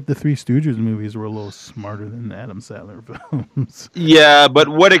 I feel like the Three Stooges movies were a little smarter than the Adam Sandler films. Yeah, but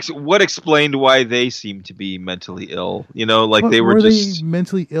what explained why they seemed to be mentally ill? You know, like were they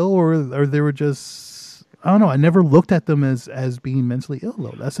mentally ill, or they were just I don't know. I never looked at them as being mentally ill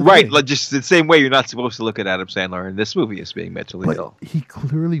though. That's the right. thing. Like just the same way you're not supposed to look at Adam Sandler in this movie as being mentally ill. He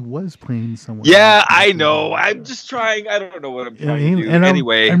clearly was playing someone. Yeah, I know. I'm just trying. I don't know what I'm trying to do. And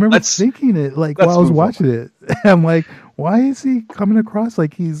anyway, I remember thinking it like while I was watching it. I'm like, why is he coming across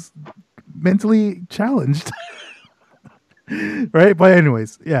like he's mentally challenged? Right. But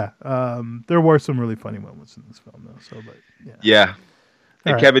anyways, yeah. There were some really funny moments in this film though. So, but yeah. Yeah.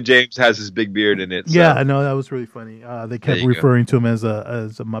 And All right. Kevin James has his big beard in it. So. Yeah, I know that was really funny. They kept referring to him as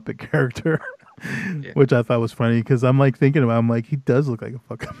a Muppet character, which I thought was funny because I'm like thinking about. I'm like, he does look like a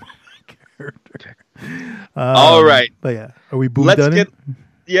fucking Muppet character. All right, but yeah, are we boom done?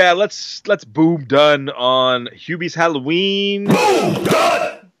 Yeah, let's boom done on Hubie's Halloween. Boom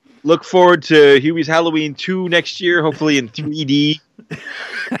done. Look forward to Hubie's Halloween 2 next year, hopefully in 3D.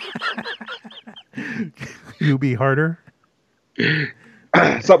 Hubie harder.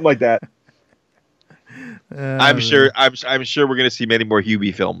 Something like that. I'm sure we're going to see many more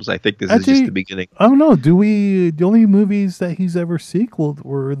Hubie films. I think this is just the beginning. I don't know. The only movies that he's ever sequeled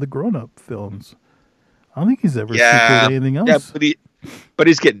were the grown-up films. I don't think he's ever sequeled anything else. Yeah, but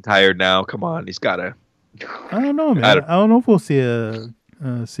he's getting tired now. Come on, he's got to. I don't know, man. I don't know if we'll see a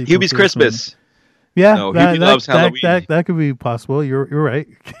sequel. Hubie's Christmas. Yeah, no, Hubie loves Halloween. That could be possible. You're right.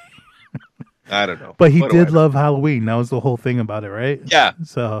 I don't know. But he did love Halloween. That was the whole thing about it, right? Yeah.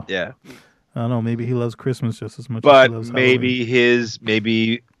 So yeah. I don't know. Maybe he loves Christmas just as much but as he loves Halloween. Maybe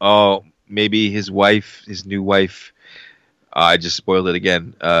his new wife. I just spoiled it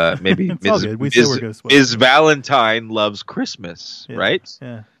again. Maybe Ms. Valentine loves Christmas, right?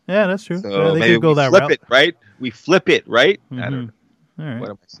 Yeah, that's true. So they maybe could go that flip route. it, right? We flip it, right? Mm-hmm. I don't know. All right. What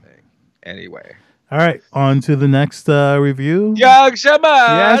am I saying? Anyway. All right, on to the next review.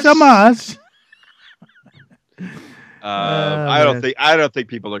 Yagshamas. I don't think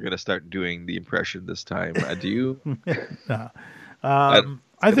people are going to start doing the impression this time. Do you? I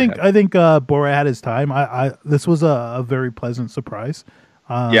think Borat had his time. This was a very pleasant surprise.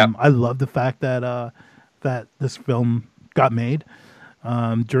 I love the fact that that this film got made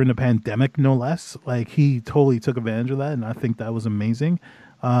during the pandemic, no less. Like he totally took advantage of that, and I think that was amazing.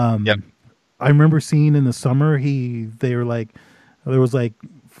 I remember seeing in the summer there was like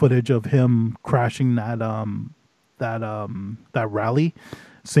footage of him crashing that rally,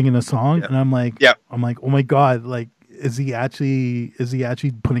 singing a song, and I'm like, oh my god, like is he actually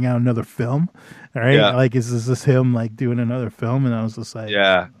putting out another film? All right, like is this him like doing another film? And I was just like,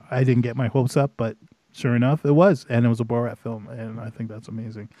 I didn't get my hopes up, but sure enough, it was, and it was a Borat film, and I think that's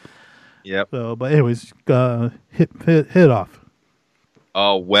amazing. Yep. So, but anyways, hit off.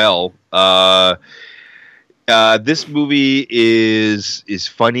 Oh well, this movie is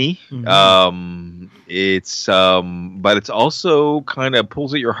funny. Mm-hmm. But it's also kind of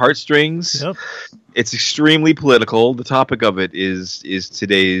pulls at your heartstrings. Yep. It's extremely political. The topic of it is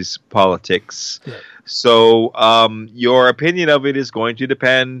today's politics. Yep. So your opinion of it is going to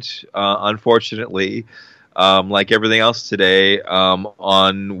depend, unfortunately, like everything else today,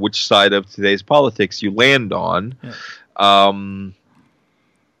 on which side of today's politics you land on. Yep.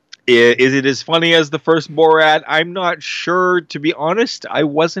 Is it as funny as the first Borat? I'm not sure, to be honest. I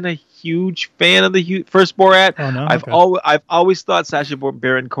wasn't a huge fan of the first Borat. Oh, no? I've always thought Sacha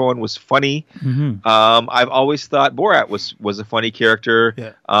Baron Cohen was funny. Mm-hmm. I've always thought Borat was a funny character.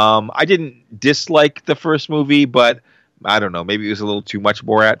 Yeah. I didn't dislike the first movie, but I don't know. Maybe it was a little too much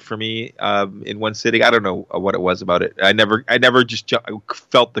Borat for me in one sitting. I don't know what it was about it. I never just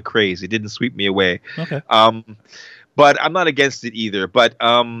felt the craze. It didn't sweep me away. Okay. But I'm not against it either. But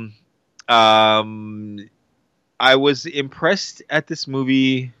I was impressed at this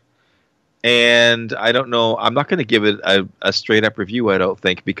movie, and I don't know. I'm not going to give it a straight up review. I don't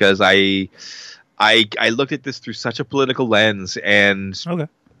think, because I looked at this through such a political lens, and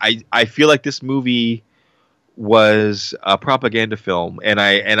I feel like this movie was a propaganda film, and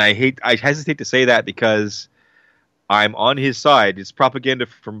I hesitate to say that because I'm on his side. It's propaganda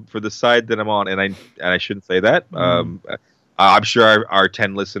for the side that I'm on, and I shouldn't say that. I'm sure our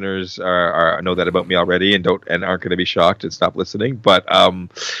 10 listeners know that about me already and aren't going to be shocked and stop listening. But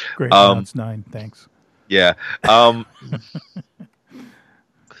great, it's 9. Thanks. Yeah.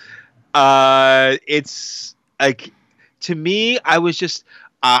 It's like, to me, I was just.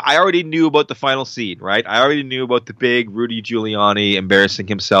 I already knew about the final scene, right? I already knew about the big Rudy Giuliani embarrassing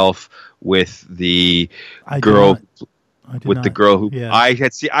himself with the girl who I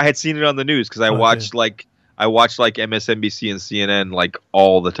had seen it on the news because I watched like MSNBC and CNN like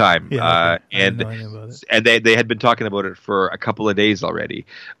all the time. And they had been talking about it for a couple of days already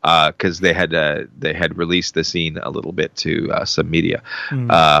because they had released the scene a little bit to some media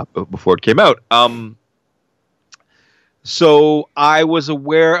before it came out. So I was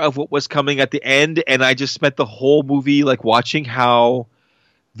aware of what was coming at the end, and I just spent the whole movie like watching how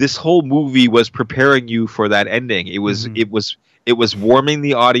this whole movie was preparing you for that ending. It was warming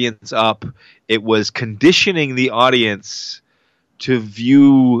the audience up. It was conditioning the audience to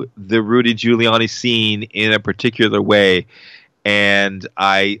view the Rudy Giuliani scene in a particular way, and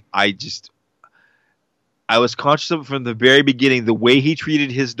I was conscious of it from the very beginning, the way he treated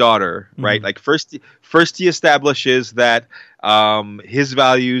his daughter, right? Like first he establishes that his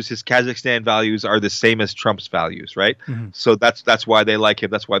values, his Kazakhstan values, are the same as Trump's values, right? So that's why they like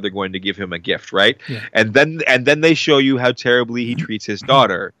him. That's why they're going to give him a gift, right? Yeah. And then they show you how terribly he treats his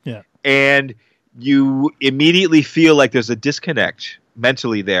daughter. Yeah. And you immediately feel like there's a disconnect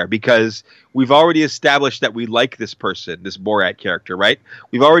mentally there, because we've already established that we like this person, this Borat character, right?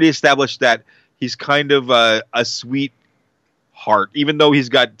 We've already established that he's kind of a sweet heart, even though he's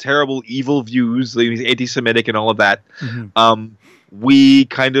got terrible, evil views. He's anti-Semitic and all of that. We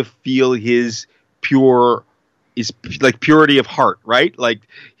kind of feel his purity of heart, right? Like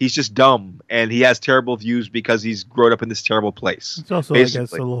he's just dumb and he has terrible views because he's grown up in this terrible place. It's also, basically. I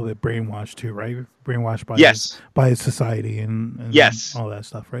guess, a little bit brainwashed too, right? Brainwashed by his society and all that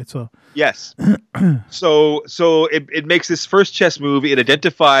stuff, right? So yes, so it makes this first chess move. It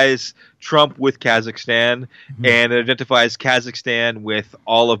identifies Trump with Kazakhstan, and it identifies Kazakhstan with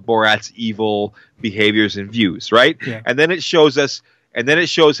all of Borat's evil behaviors and views, right? Yeah. And then it shows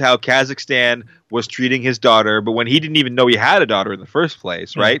how Kazakhstan was treating his daughter, but when he didn't even know he had a daughter in the first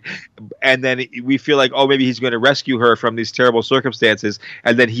place, right? And then we feel like, oh, maybe he's going to rescue her from these terrible circumstances,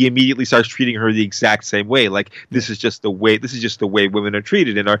 and then he immediately starts treating her the exact same way. Like this is just the way women are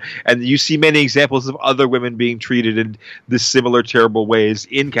treated, and you see many examples of other women being treated in this similar terrible ways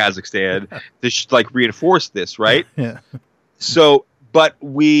in Kazakhstan to reinforce this, right? Yeah. So, but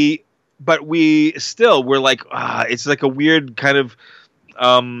we're like, it's like a weird kind of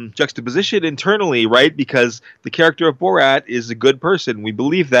juxtaposition internally, right? Because the character of Borat is a good person. We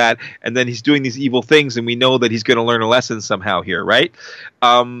believe that. And then he's doing these evil things, and we know that he's going to learn a lesson somehow here, right?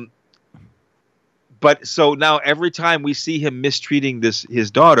 But so now every time we see him mistreating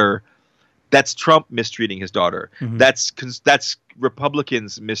his daughter, that's Trump mistreating his daughter. That's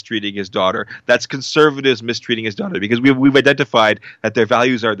Republicans mistreating his daughter. That's conservatives mistreating his daughter, because we've identified that their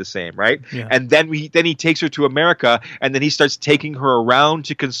values are the same, right? Yeah. And then he takes her to America, and then he starts taking her around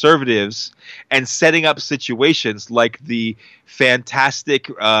to conservatives and setting up situations like the fantastic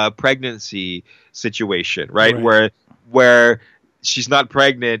pregnancy situation, right? Where she's not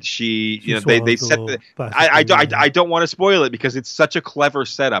pregnant. They set I don't want to spoil it because it's such a clever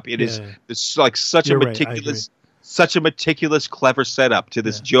setup. It's like such a meticulous, clever setup to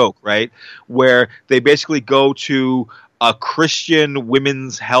this joke, right? Where they basically go to a Christian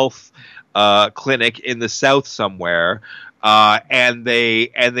women's health clinic in the South somewhere. And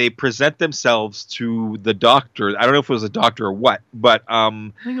they present themselves to the doctor. I don't know if it was a doctor or what, but I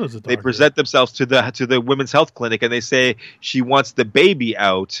think it was a doctor. They present themselves to the women's health clinic, and they say she wants the baby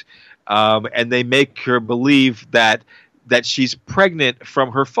out, and they make her believe that she's pregnant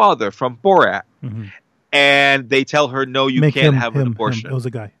from her father, from Borat, and they tell her, no, you can't have an abortion. It was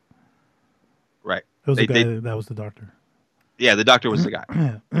a guy, right? It was a guy that was the doctor. Yeah, the doctor was the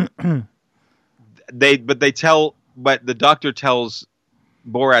guy. But the doctor tells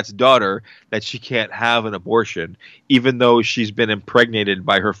Borat's daughter that she can't have an abortion, even though she's been impregnated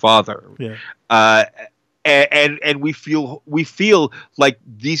by her father. Yeah. And we feel like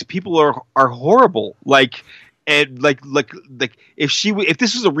these people are horrible. Like if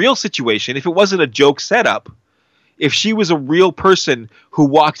this was a real situation, if it wasn't a joke setup, if she was a real person who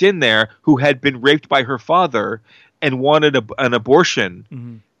walked in there who had been raped by her father and wanted an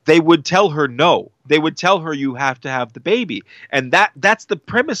abortion, they would tell her no. They would tell her you have to have the baby. And that's the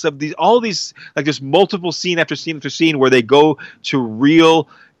premise of all these, like there's multiple scene after scene after scene where they go to real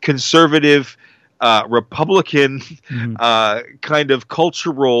conservative Republican kind of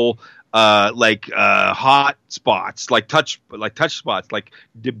cultural hot spots, like touch spots, like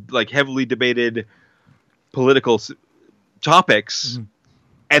heavily debated political topics.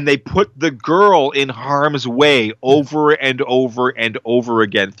 And they put the girl in harm's way over and over and over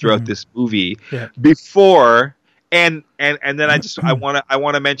again throughout this movie. Yeah. Before and then I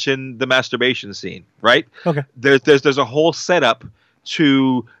want to mention the masturbation scene, right? Okay. There's a whole setup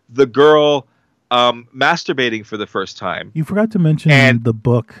to the girl masturbating for the first time. You forgot to mention the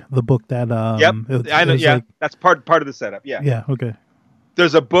book that yep, I know. Yeah, that's part of the setup. Yeah. Yeah. Okay.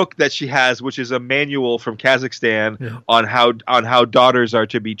 There's a book that she has, which is a manual from Kazakhstan on how daughters are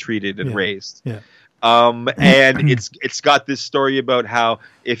to be treated and raised. Yeah. And it's got this story about how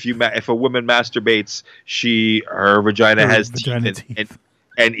if a woman masturbates, her vagina has teeth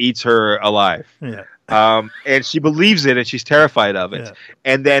and eats her alive. Yeah. And she believes it, and she's terrified of it. Yeah.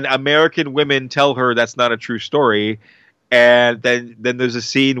 And then American women tell her that's not a true story. And then there's a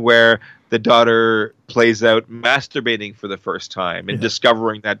scene where the daughter plays out masturbating for the first time and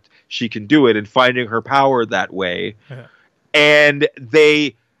discovering that she can do it and finding her power that way. Yeah. And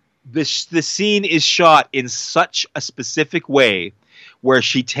the scene is shot in such a specific way where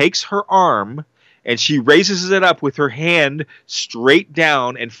she takes her arm and she raises it up with her hand straight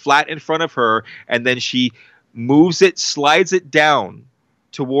down and flat in front of her, and then she slides it down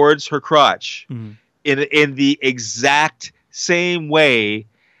towards her crotch in the exact same way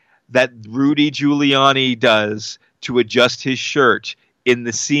that Rudy Giuliani does to adjust his shirt in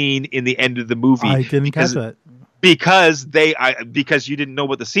the scene in the end of the movie. I didn't catch that. Because you didn't know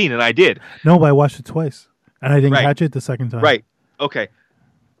about the scene, and I did. No, but I watched it twice, and I didn't catch it the second time. Right. Okay.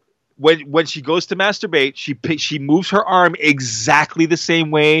 When she goes to masturbate, she moves her arm exactly the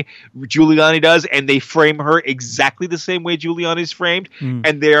same way Giuliani does, and they frame her exactly the same way Giuliani's framed,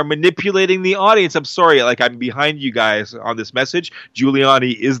 and they are manipulating the audience. I'm sorry, like I'm behind you guys on this message.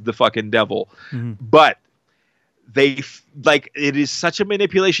 Giuliani is the fucking devil, but it is such a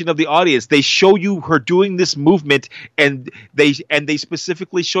manipulation of the audience. They show you her doing this movement, and they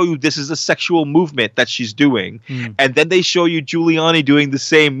specifically show you this is a sexual movement that she's doing, and then they show you Giuliani doing the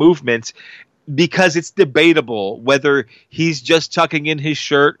same movement because it's debatable whether he's just tucking in his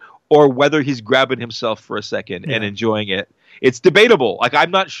shirt or whether he's grabbing himself for a second and enjoying it. It's debatable. Like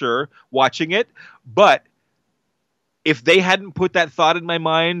I'm not sure watching it, but if they hadn't put that thought in my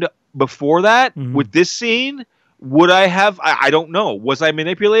mind before that with this scene, would I have? I don't know. Was I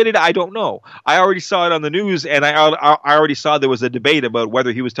manipulated? I don't know. I already saw it on the news, and I already saw there was a debate about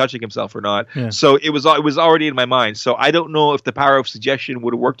whether he was touching himself or not. Yeah. So it was already in my mind. So I don't know if the power of suggestion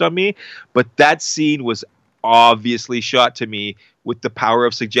would have worked on me, but that scene was obviously shot to me with the power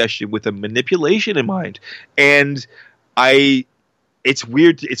of suggestion, with a manipulation in mind. And it's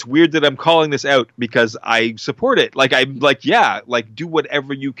weird. It's weird that I'm calling this out because I support it. Like I'm like, yeah, like do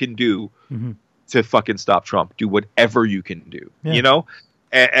whatever you can do. To fucking stop Trump. Do whatever you can do, you know?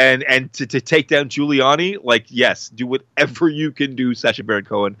 And to take down Giuliani, like, yes, do whatever you can do, Sacha Baron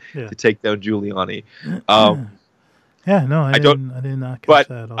Cohen, to take down Giuliani. I did not catch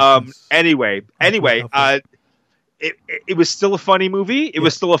that. Anyway, it was still a funny movie. It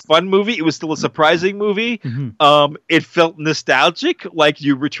was still a fun movie. It was still a surprising movie. It felt nostalgic, like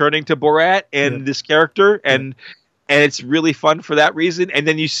you returning to Borat and this character, and it's really fun for that reason. And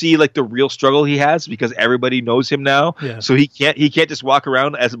then you see like the real struggle he has because everybody knows him now. Yeah. So he can't just walk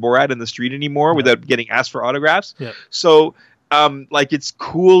around as Borat in the street anymore without getting asked for autographs. Yeah. So like it's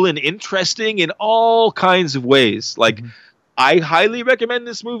cool and interesting in all kinds of ways. Like I highly recommend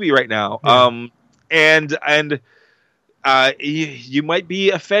this movie right now. Yeah. You might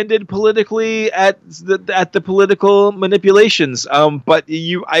be offended politically at the political manipulations, but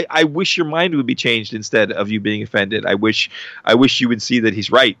I wish your mind would be changed instead of you being offended. I wish you would see that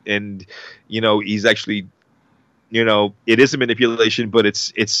he's right, and he's actually, it is a manipulation, but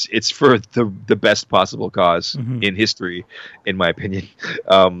it's for the best possible cause in history, in my opinion.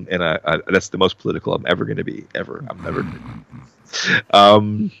 And that's the most political I'm ever going to be. Ever, I'm never.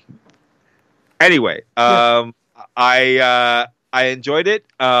 Anyway. I enjoyed it.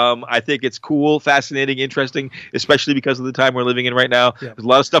 I think it's cool, fascinating, interesting, especially because of the time we're living in right now. Yeah. There's a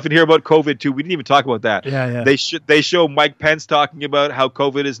lot of stuff in here about COVID too. We didn't even talk about that. Yeah. They show Mike Pence talking about how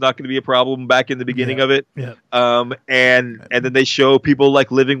COVID is not going to be a problem back in the beginning of it. Yeah. And then they show people like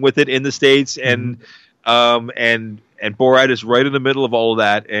living with it in the States, and Borat is right in the middle of all of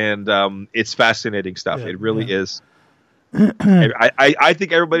that, and it's fascinating stuff. It really is. I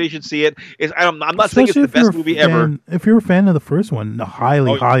think everybody should see it. I'm not saying it's the best movie ever. If you're a fan of the first one,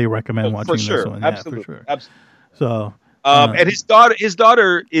 highly recommend watching this one. Absolutely. For sure. Absolutely. So, and his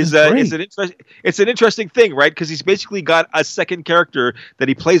daughter is it's an interesting thing, right? Because he's basically got a second character that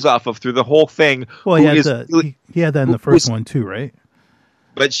he plays off of through the whole thing. Well, he had that in the first one too, right?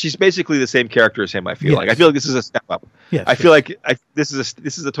 But she's basically the same character as him. I feel like this is a step up. Yeah, I feel like this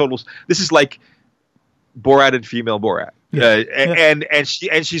is like Borat and female Borat. And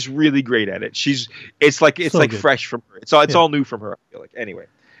she's really great at it. It's like fresh from her. It's all new from her. I feel like. Anyway,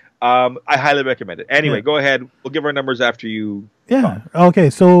 I highly recommend it. Anyway, go ahead. We'll give our numbers after you. Yeah. Okay.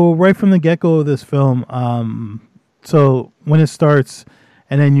 So right from the get go of this film, so when it starts,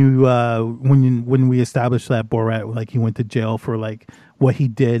 and then when we establish that Borat, like he went to jail for like what he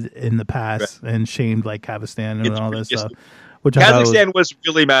did in the past and shamed like Kazakhstan and all this stuff. which I thought Kazakhstan was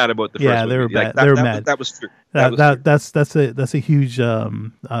really mad about the first yeah, movie. they were Like, bad. They were mad. That was true. That's a huge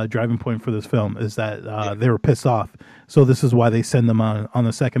driving point for this film is that they were pissed off. So this is why they send them on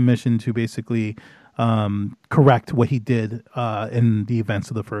the second mission to basically correct what he did in the events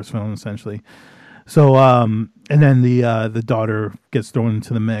of the first film, essentially. So and then the daughter gets thrown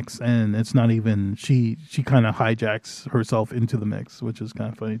into the mix, and it's not even she kind of hijacks herself into the mix, which is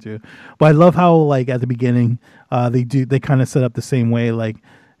kind of funny too. But I love how like at the beginning they kind of set up the same way, like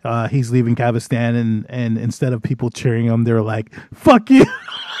he's leaving Kazakhstan, and instead of people cheering him, they're like, "Fuck you."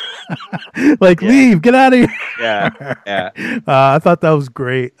 Like, leave, get out of here. Yeah. I thought that was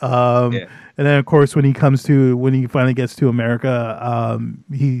great. And then of course when he finally gets to America,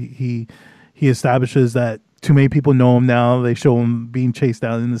 he establishes that too many people know him now. They show him being chased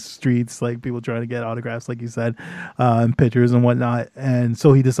down in the streets, like people trying to get autographs, like you said, and pictures and whatnot. And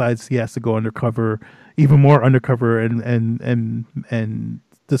so he decides he has to go undercover, even more undercover, and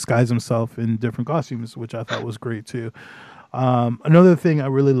disguise himself in different costumes, which I thought was great too. Another thing I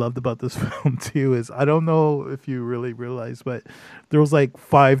really loved about this film too is, I don't know if you really realized, but there was like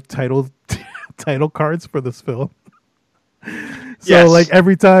 5 title cards for this film. So like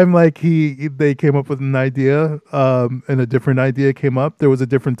every time like they came up with an idea, and a different idea came up, there was a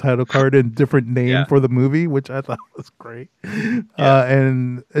different title card and different name for the movie, which I thought was great.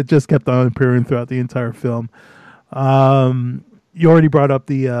 And it just kept on appearing throughout the entire film. You already brought up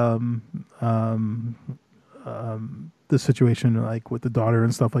the situation like with the daughter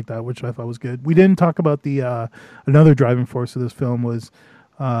and stuff like that, which I thought was good. We didn't talk about the another driving force of this film was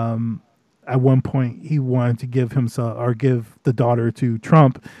at one point he wanted to give the daughter to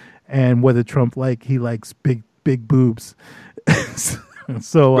Trump, and whether Trump he likes big boobs.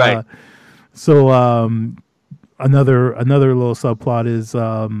 So another little subplot is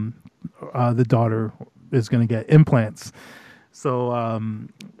the daughter is going to get implants. So,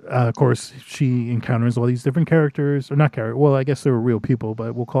 of course, she encounters all these different characters, or not characters. Well, I guess they were real people,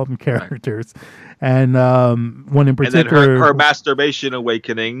 but we'll call them characters. And one in particular, and then her masturbation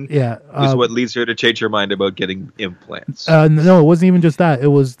awakening, is what leads her to change her mind about getting implants. No, it wasn't even just that. It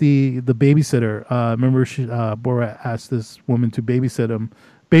was the babysitter. Remember, Borat asked this woman to babysit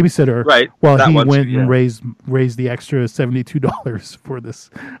her, right? While he went and raised the extra $72 for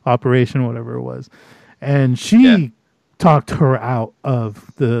this operation, whatever it was, and she talked her out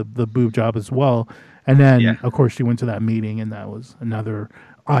of the boob job as well. And then of course she went to that meeting, and that was another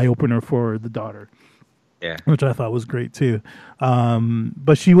eye opener for the daughter. Yeah. Which I thought was great too.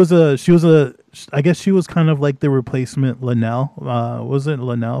 But she was I guess she was kind of like the replacement Linnell. Wasn't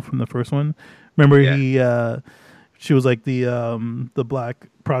Linnell from the first one? Remember she was like the black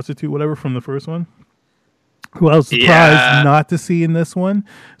prostitute, whatever, from the first one, who I was surprised not to see in this one.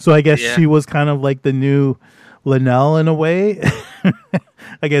 So I guess she was kind of like the new Linnell in a way.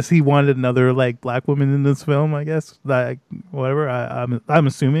 I guess he wanted another like black woman in this film, I guess, like whatever. I'm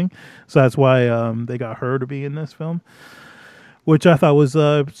assuming. So that's why they got her to be in this film, which I thought was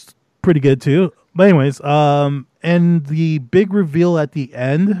pretty good too. But anyways, and the big reveal at the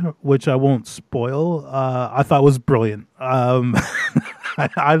end, which I won't spoil, I thought was brilliant.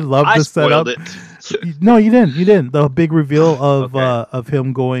 I love the setup. No, you didn't. The big reveal of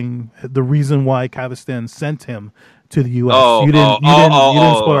him going, the reason why Kazakhstan sent him to the U.S. You didn't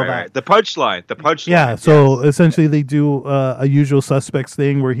spoil that. Right. The punchline. Yeah. So essentially, they do a Usual Suspects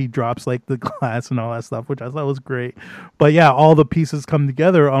thing where he drops like the glass and all that stuff, which I thought was great. But yeah, all the pieces come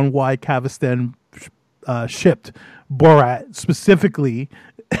together on why Kazakhstan shipped Borat specifically,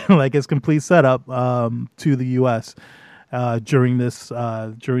 like his complete setup, to the U.S. During this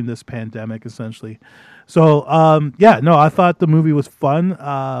pandemic, essentially. So I thought the movie was fun.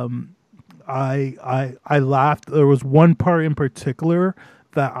 I laughed. There was one part in particular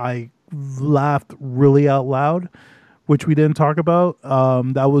that I laughed really out loud, which we didn't talk about.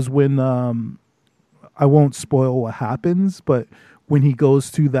 That was when I won't spoil what happens, but when he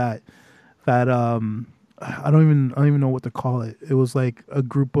goes to that I don't even know what to call it. It was like a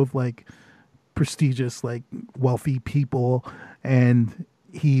group of like prestigious, like wealthy people, and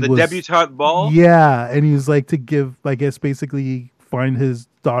he was debutante ball. Yeah, and he was like to give, I guess, basically find his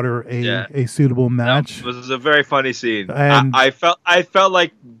daughter a suitable match. It was a very funny scene. And I felt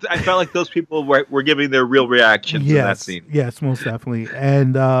like those people were giving their real reaction to that scene. Yes, most definitely.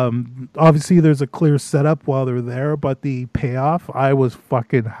 And obviously, there's a clear setup while they're there, but the payoff, I was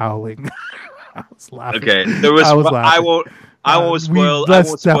fucking howling. I was laughing. Okay, there was. I won't spoil.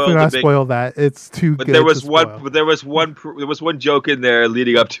 Let's definitely not spoil that. It's too good. There was one joke in there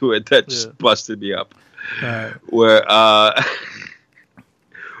leading up to it that just busted me up. Where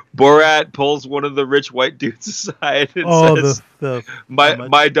Borat pulls one of the rich white dudes aside and says,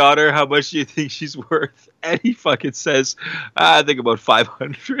 my daughter, how much do you think she's worth? And he fucking says, I think about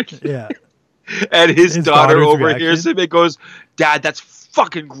 500. Yeah. And his daughter overhears him and goes, Dad, that's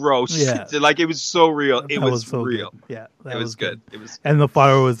fucking gross. Yeah. Like, it was so real. It was so real. Good. Yeah. It was good. It was. And the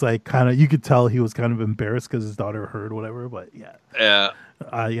father was like, kind of, you could tell he was kind of embarrassed because his daughter heard whatever, but yeah. Yeah.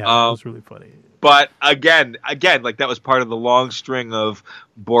 It was really funny. But again, like that was part of the long string of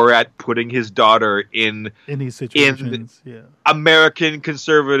Borat putting his daughter in these situations, American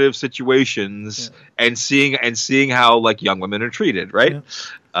conservative situations, and seeing how like young women are treated, right?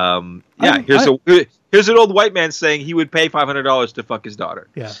 Yeah. Here's an old white man saying he would pay $500 to fuck his daughter.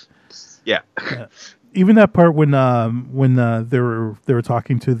 Yeah. Even that part when they were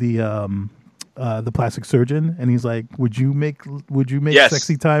talking to the plastic surgeon, and he's like, "Would you make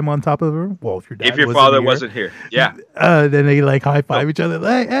sexy time on top of her?" Well, if your father wasn't here, yeah. Then they like high five each other,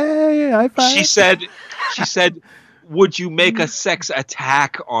 like, "Hey, high five." She said, "Would you make a sex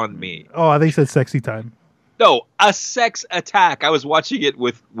attack on me?" Oh, they said sexy time. No, a sex attack. I was watching it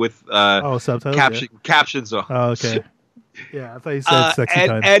with subtitles, captions on. Oh, okay. Yeah, I thought he said sexy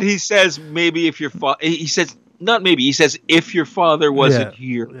time. And he says maybe if your father. He says not maybe. He says if your father wasn't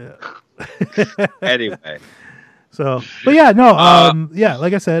here. Yeah. Anyway, so but yeah, no,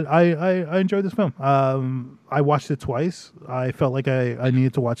 like I said, I enjoyed this film. I watched it twice. I felt like I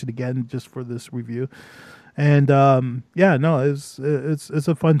needed to watch it again just for this review, and it's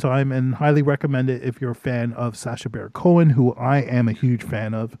a fun time and highly recommend it if you're a fan of Sacha Baron Cohen, who I am a huge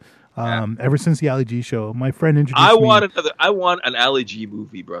fan of. Ever since the Ali G show, my friend introduced me. I want an Ali G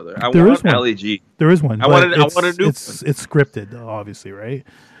movie, brother. There is one. Ali G. There is one. I want a new. It's scripted, obviously, right?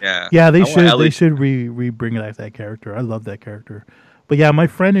 Yeah. Yeah, they should bring that character. I love that character. But yeah, my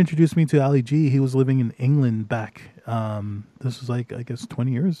friend introduced me to Ali G. He was living in England back. This was like, I guess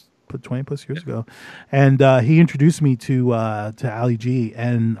 20 plus years ago, and he introduced me to Ali G,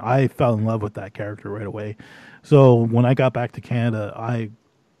 and I fell in love with that character right away. So when I got back to Canada, I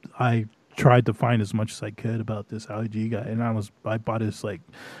tried to find as much as I could about this Ali G guy, and I bought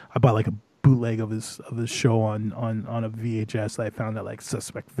a bootleg of his show on a VHS that I found at like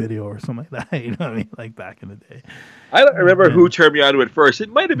Suspect Video or something like that. You know what I mean? Like back in the day. I don't remember who turned me on to it first. It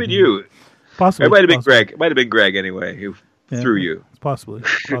might have been you. Possibly. It might have been Greg. It might have been Greg anyway who threw you. Possibly.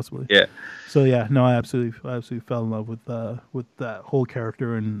 Yeah. So yeah, no, I absolutely fell in love with that whole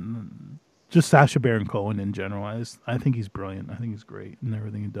character and just Sacha Baron Cohen in general. I think he's brilliant. I think he's great in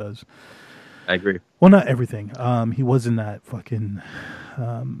everything he does. I agree. Well, not everything. He was in that fucking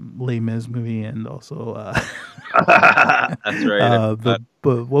Les Mis movie, and also that's right.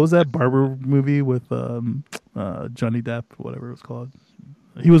 But what was that Barber movie with Johnny Depp, whatever it was called?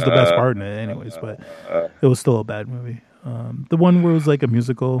 He was the best part in it, anyways. But it was still a bad movie. The one where it was like a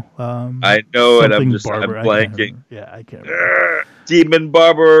musical. I know it. I'm blanking. I can't remember. Demon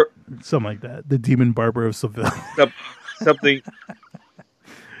Barber. Something like that. The Demon Barber of Seville. Something.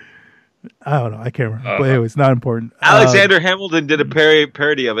 I don't know. I can't remember. But anyway, it's not important. Alexander Hamilton did a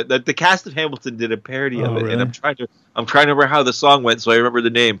parody of it. The cast of Hamilton did a parody of it, really? And I'm trying to remember how the song went, so I remember the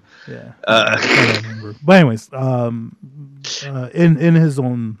name. Yeah, I don't remember. But anyways, in his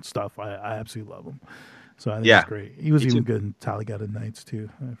own stuff, I absolutely love him. So I think he's great. He was even good in Talladega Nights too.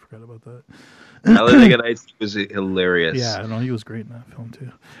 I forgot about that. Talladega Nights was hilarious. Yeah, no, he was great in that film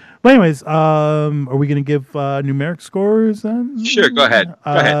too. But anyways, are we going to give numeric scores then? Sure, go ahead.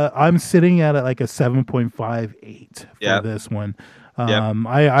 I'm sitting at like a 7.58 for this one.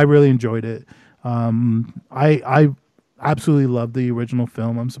 I really enjoyed it. I absolutely loved the original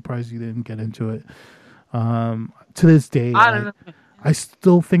film. I'm surprised you didn't get into it. To this day, I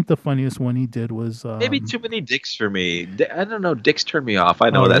still think the funniest one he did was maybe too many dicks for me. I don't know. Dicks turn me off.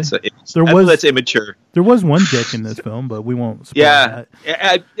 I know that's immature. There was one dick in this film, but we won't spoil that.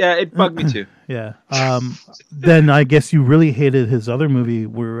 Yeah, it bugged me too. Yeah. Then I guess you really hated his other movie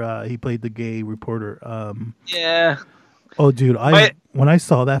where he played the gay reporter. Yeah. Oh, dude! When I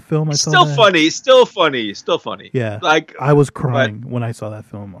saw that film, Still funny. Yeah. Like I was crying when I saw that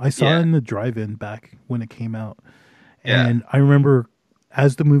film. I saw it in the drive-in back when it came out. And I remember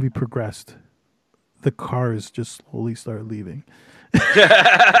as the movie progressed, the cars just slowly started leaving. And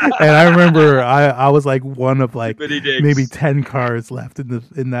I remember I was like one of like maybe 10 cars left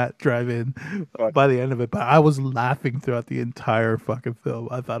in that drive-in by the end of it. But I was laughing throughout the entire fucking film.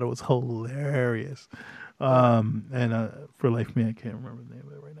 I thought it was hilarious. And for life of me, I can't remember the name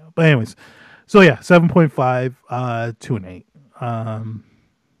of it right now. But anyways, so yeah, 7.5 to an 8.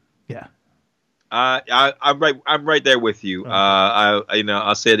 Yeah. I'm right there with you.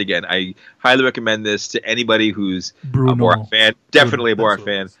 I'll say it again. I highly recommend this to anybody who's a Borat fan. Definitely a Borat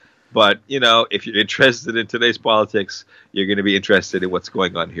fan. But if you're interested in today's politics, you're going to be interested in what's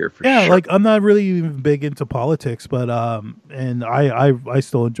going on here for sure. Yeah, like I'm not really even big into politics, but and I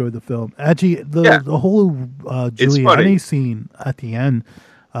still enjoyed the film. Actually, the whole Giuliani scene at the end.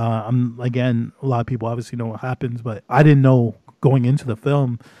 Again, a lot of people obviously know what happens, but I didn't know going into the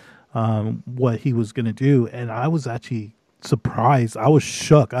film what he was going to do, and I was actually surprised. I was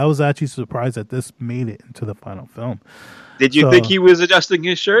shook. I was actually surprised that this made it into the final film. Did you think he was adjusting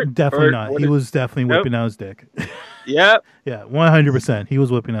his shirt? Definitely not. He was definitely whipping out his dick. Yeah. Yeah, 100%. He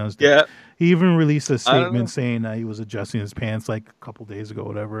was whipping out his dick. Yeah. He even released a statement saying that he was adjusting his pants like a couple days ago,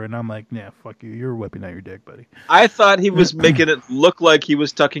 whatever. And I'm like, yeah, fuck you. You're whipping out your dick, buddy. I thought he was making it look like he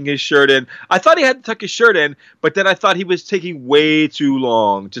was tucking his shirt in. I thought he had to tuck his shirt in, but then I thought he was taking way too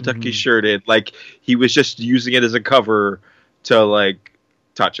long to tuck his shirt in. Like he was just using it as a cover to like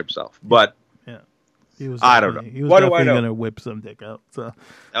touch himself. But I don't know. He was definitely going to whip some dick out. So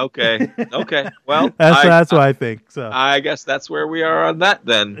okay. Well, that's what I think. So I guess that's where we are on that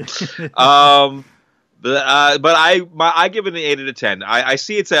then. But I give it an 8 out of 10. I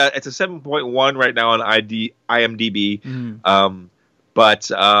see it's a 7.1 right now on IMDb.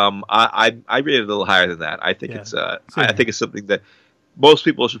 But I rate it a little higher than that. I think it's something that most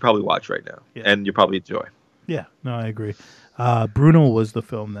people should probably watch right now, and you probably enjoy. Yeah, no, I agree. Bruno was the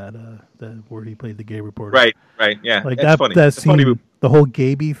film that where he played the gay reporter. Right, yeah. Like that's funny. That scene, funny. The whole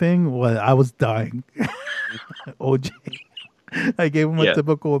Gaby thing. Well, I was dying. OJ. I gave him a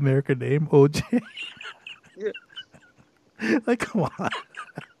typical American name, OJ. Like, come on.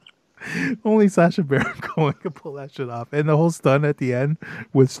 Only Sacha Baron Cohen could pull that shit off, and the whole stunt at the end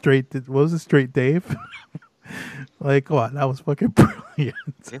with Straight Dave. Like, come on, that was fucking brilliant.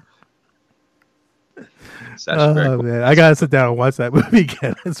 Yeah. Man, I gotta sit down and watch that movie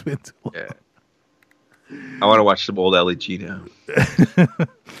again. It's been too long. Yeah. I want to watch some old LEG now.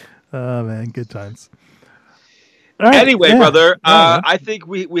 Oh man, good times. Right, anyway, brother, I think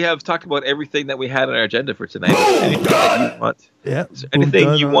we have talked about everything that we had on our agenda for tonight. Anything that you want? Yeah.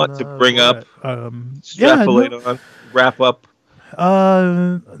 Anything you want to bring up? Extrapolate on, wrap up,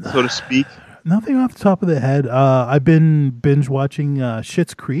 so to speak. Nothing off the top of the head. I've been binge watching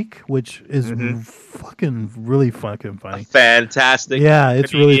Schitt's Creek, which is really fucking funny. Fantastic. Yeah,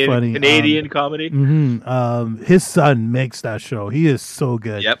 it's really funny. Canadian comedy. His son makes that show. He is so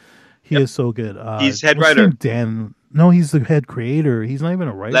good. Yep. He is so good. He's head writer. Dan. No, he's the head creator. He's not even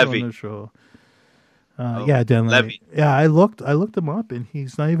a writer on the show. Yeah, Dan Levy. Yeah, I looked him up, and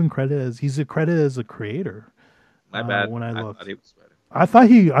he's not even credited as a creator. My bad. When I looked. Thought he was writer. I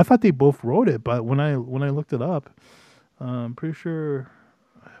thought they both wrote it, but when I looked it up, I'm pretty sure,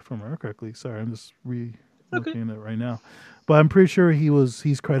 if I remember correctly. Sorry, I'm just looking at it right now, but I'm pretty sure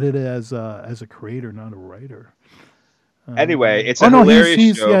he's credited as a creator, not a writer. Anyway, it's a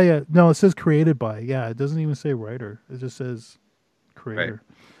hilarious show. Yeah. No, it says created by. Yeah, it doesn't even say writer. It just says creator.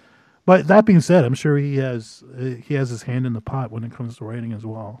 Right. But that being said, I'm sure he has his hand in the pot when it comes to writing as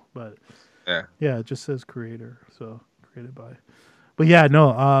well. But yeah, it just says creator, so created by. But yeah, no,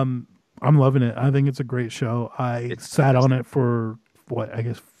 I'm loving it. I think it's a great show. I sat on it for I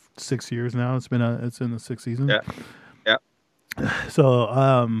guess 6 years now. It's in the 6th season. Yeah. So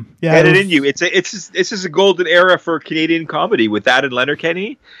get it in you. It's just a golden era for Canadian comedy with that and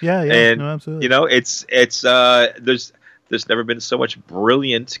Letterkenny. Yeah, and no, absolutely. It's there's never been so much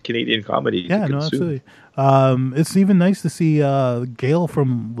brilliant Canadian comedy. Yeah, no, absolutely. It's even nice to see Gail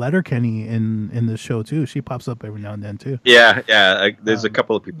from Letterkenny in this show too. She pops up every now and then too. Yeah. There's a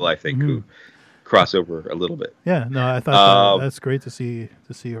couple of people I think who cross over a little bit. Yeah, no, I thought that's great to see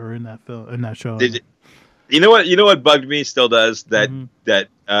her in that show. You know what bugged me still does that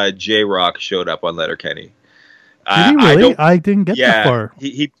J-Rock showed up on Letterkenny. Did he really? I didn't get that far.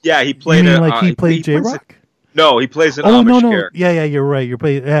 He played he played J-Rock. No, he plays an Amish character. Yeah, you're right.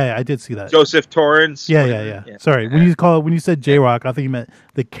 Yeah, I did see that. Joseph Torrance. Yeah. Sorry, when you said J-Rock, I think you meant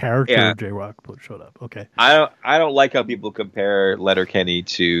the character of J-Rock showed up. Okay. I don't like how people compare Letterkenny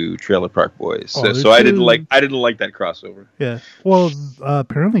to Trailer Park Boys. So I didn't like that crossover. Yeah. Well,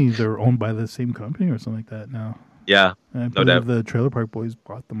 apparently they're owned by the same company or something like that now. Yeah. I believe the Trailer Park Boys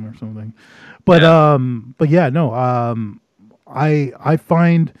bought them or something. But I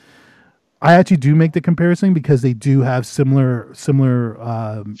find I actually do make the comparison because they do have similar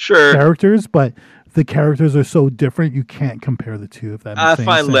characters, but the characters are so different you can't compare the two. If that makes sense. I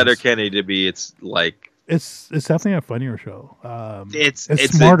find Letterkenny to be it's definitely a funnier show. It's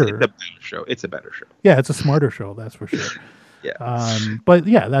smarter. It's a better show. Yeah, it's a smarter show. That's for sure. Yeah. But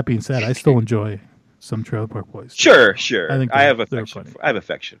yeah, that being said, I still enjoy some Trailer Park Boys. Sure. I think I have affection for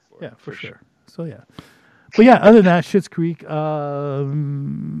it. Yeah, for sure. So yeah. But yeah, other than that, Schitt's Creek. Yeah,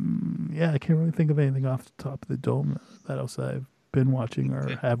 I can't really think of anything off the top of the dome that else I've been watching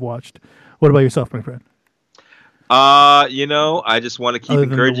or have watched. What about yourself, my friend? I just want to keep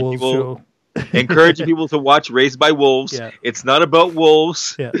encouraging people. Encouraging people to watch Raised by Wolves. Yeah. It's not about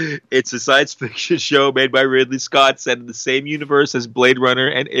wolves. Yeah. It's a science fiction show made by Ridley Scott, set in the same universe as Blade Runner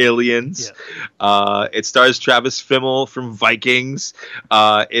and Aliens. Yeah. It stars Travis Fimmel from Vikings.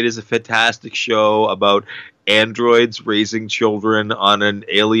 It is a fantastic show about androids raising children on an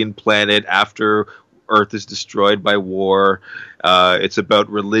alien planet after Earth is destroyed by war. It's about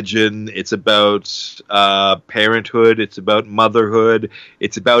religion. It's about parenthood. It's about motherhood.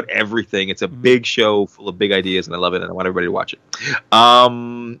 It's about everything. It's a big show full of big ideas, and I love it, and I want everybody to watch it.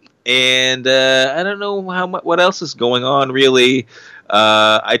 And I don't know what else is going on, really.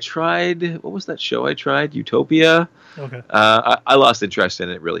 I tried, what was that show I tried? Utopia? Okay. I lost interest in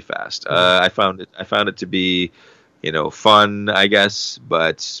it really fast. Okay. I found it to be, fun, I guess,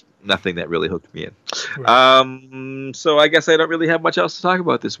 but nothing that really hooked me in. Right. So I guess I don't really have much else to talk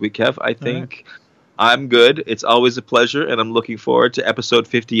about this week, Kev. I think I'm good. It's always a pleasure, and I'm looking forward to episode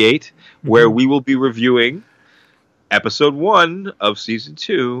 58, where we will be reviewing episode 1 of season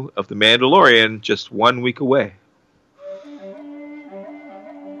 2 of The Mandalorian, just 1 week away.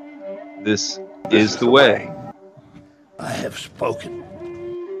 This is the way. I have spoken.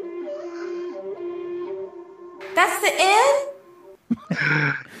 That's the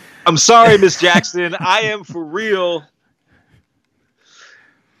end? I'm sorry, Miss Jackson. I am for real.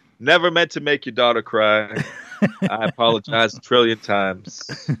 Never meant to make your daughter cry. I apologize a trillion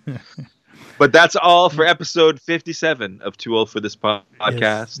times. But that's all for episode 57 of Too Old for This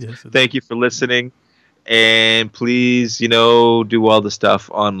podcast. Yes, thank you for listening. And please, do all the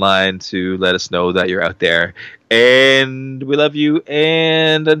stuff online to let us know that you're out there. And we love you.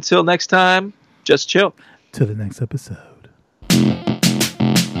 And until next time, just chill. Till the next episode.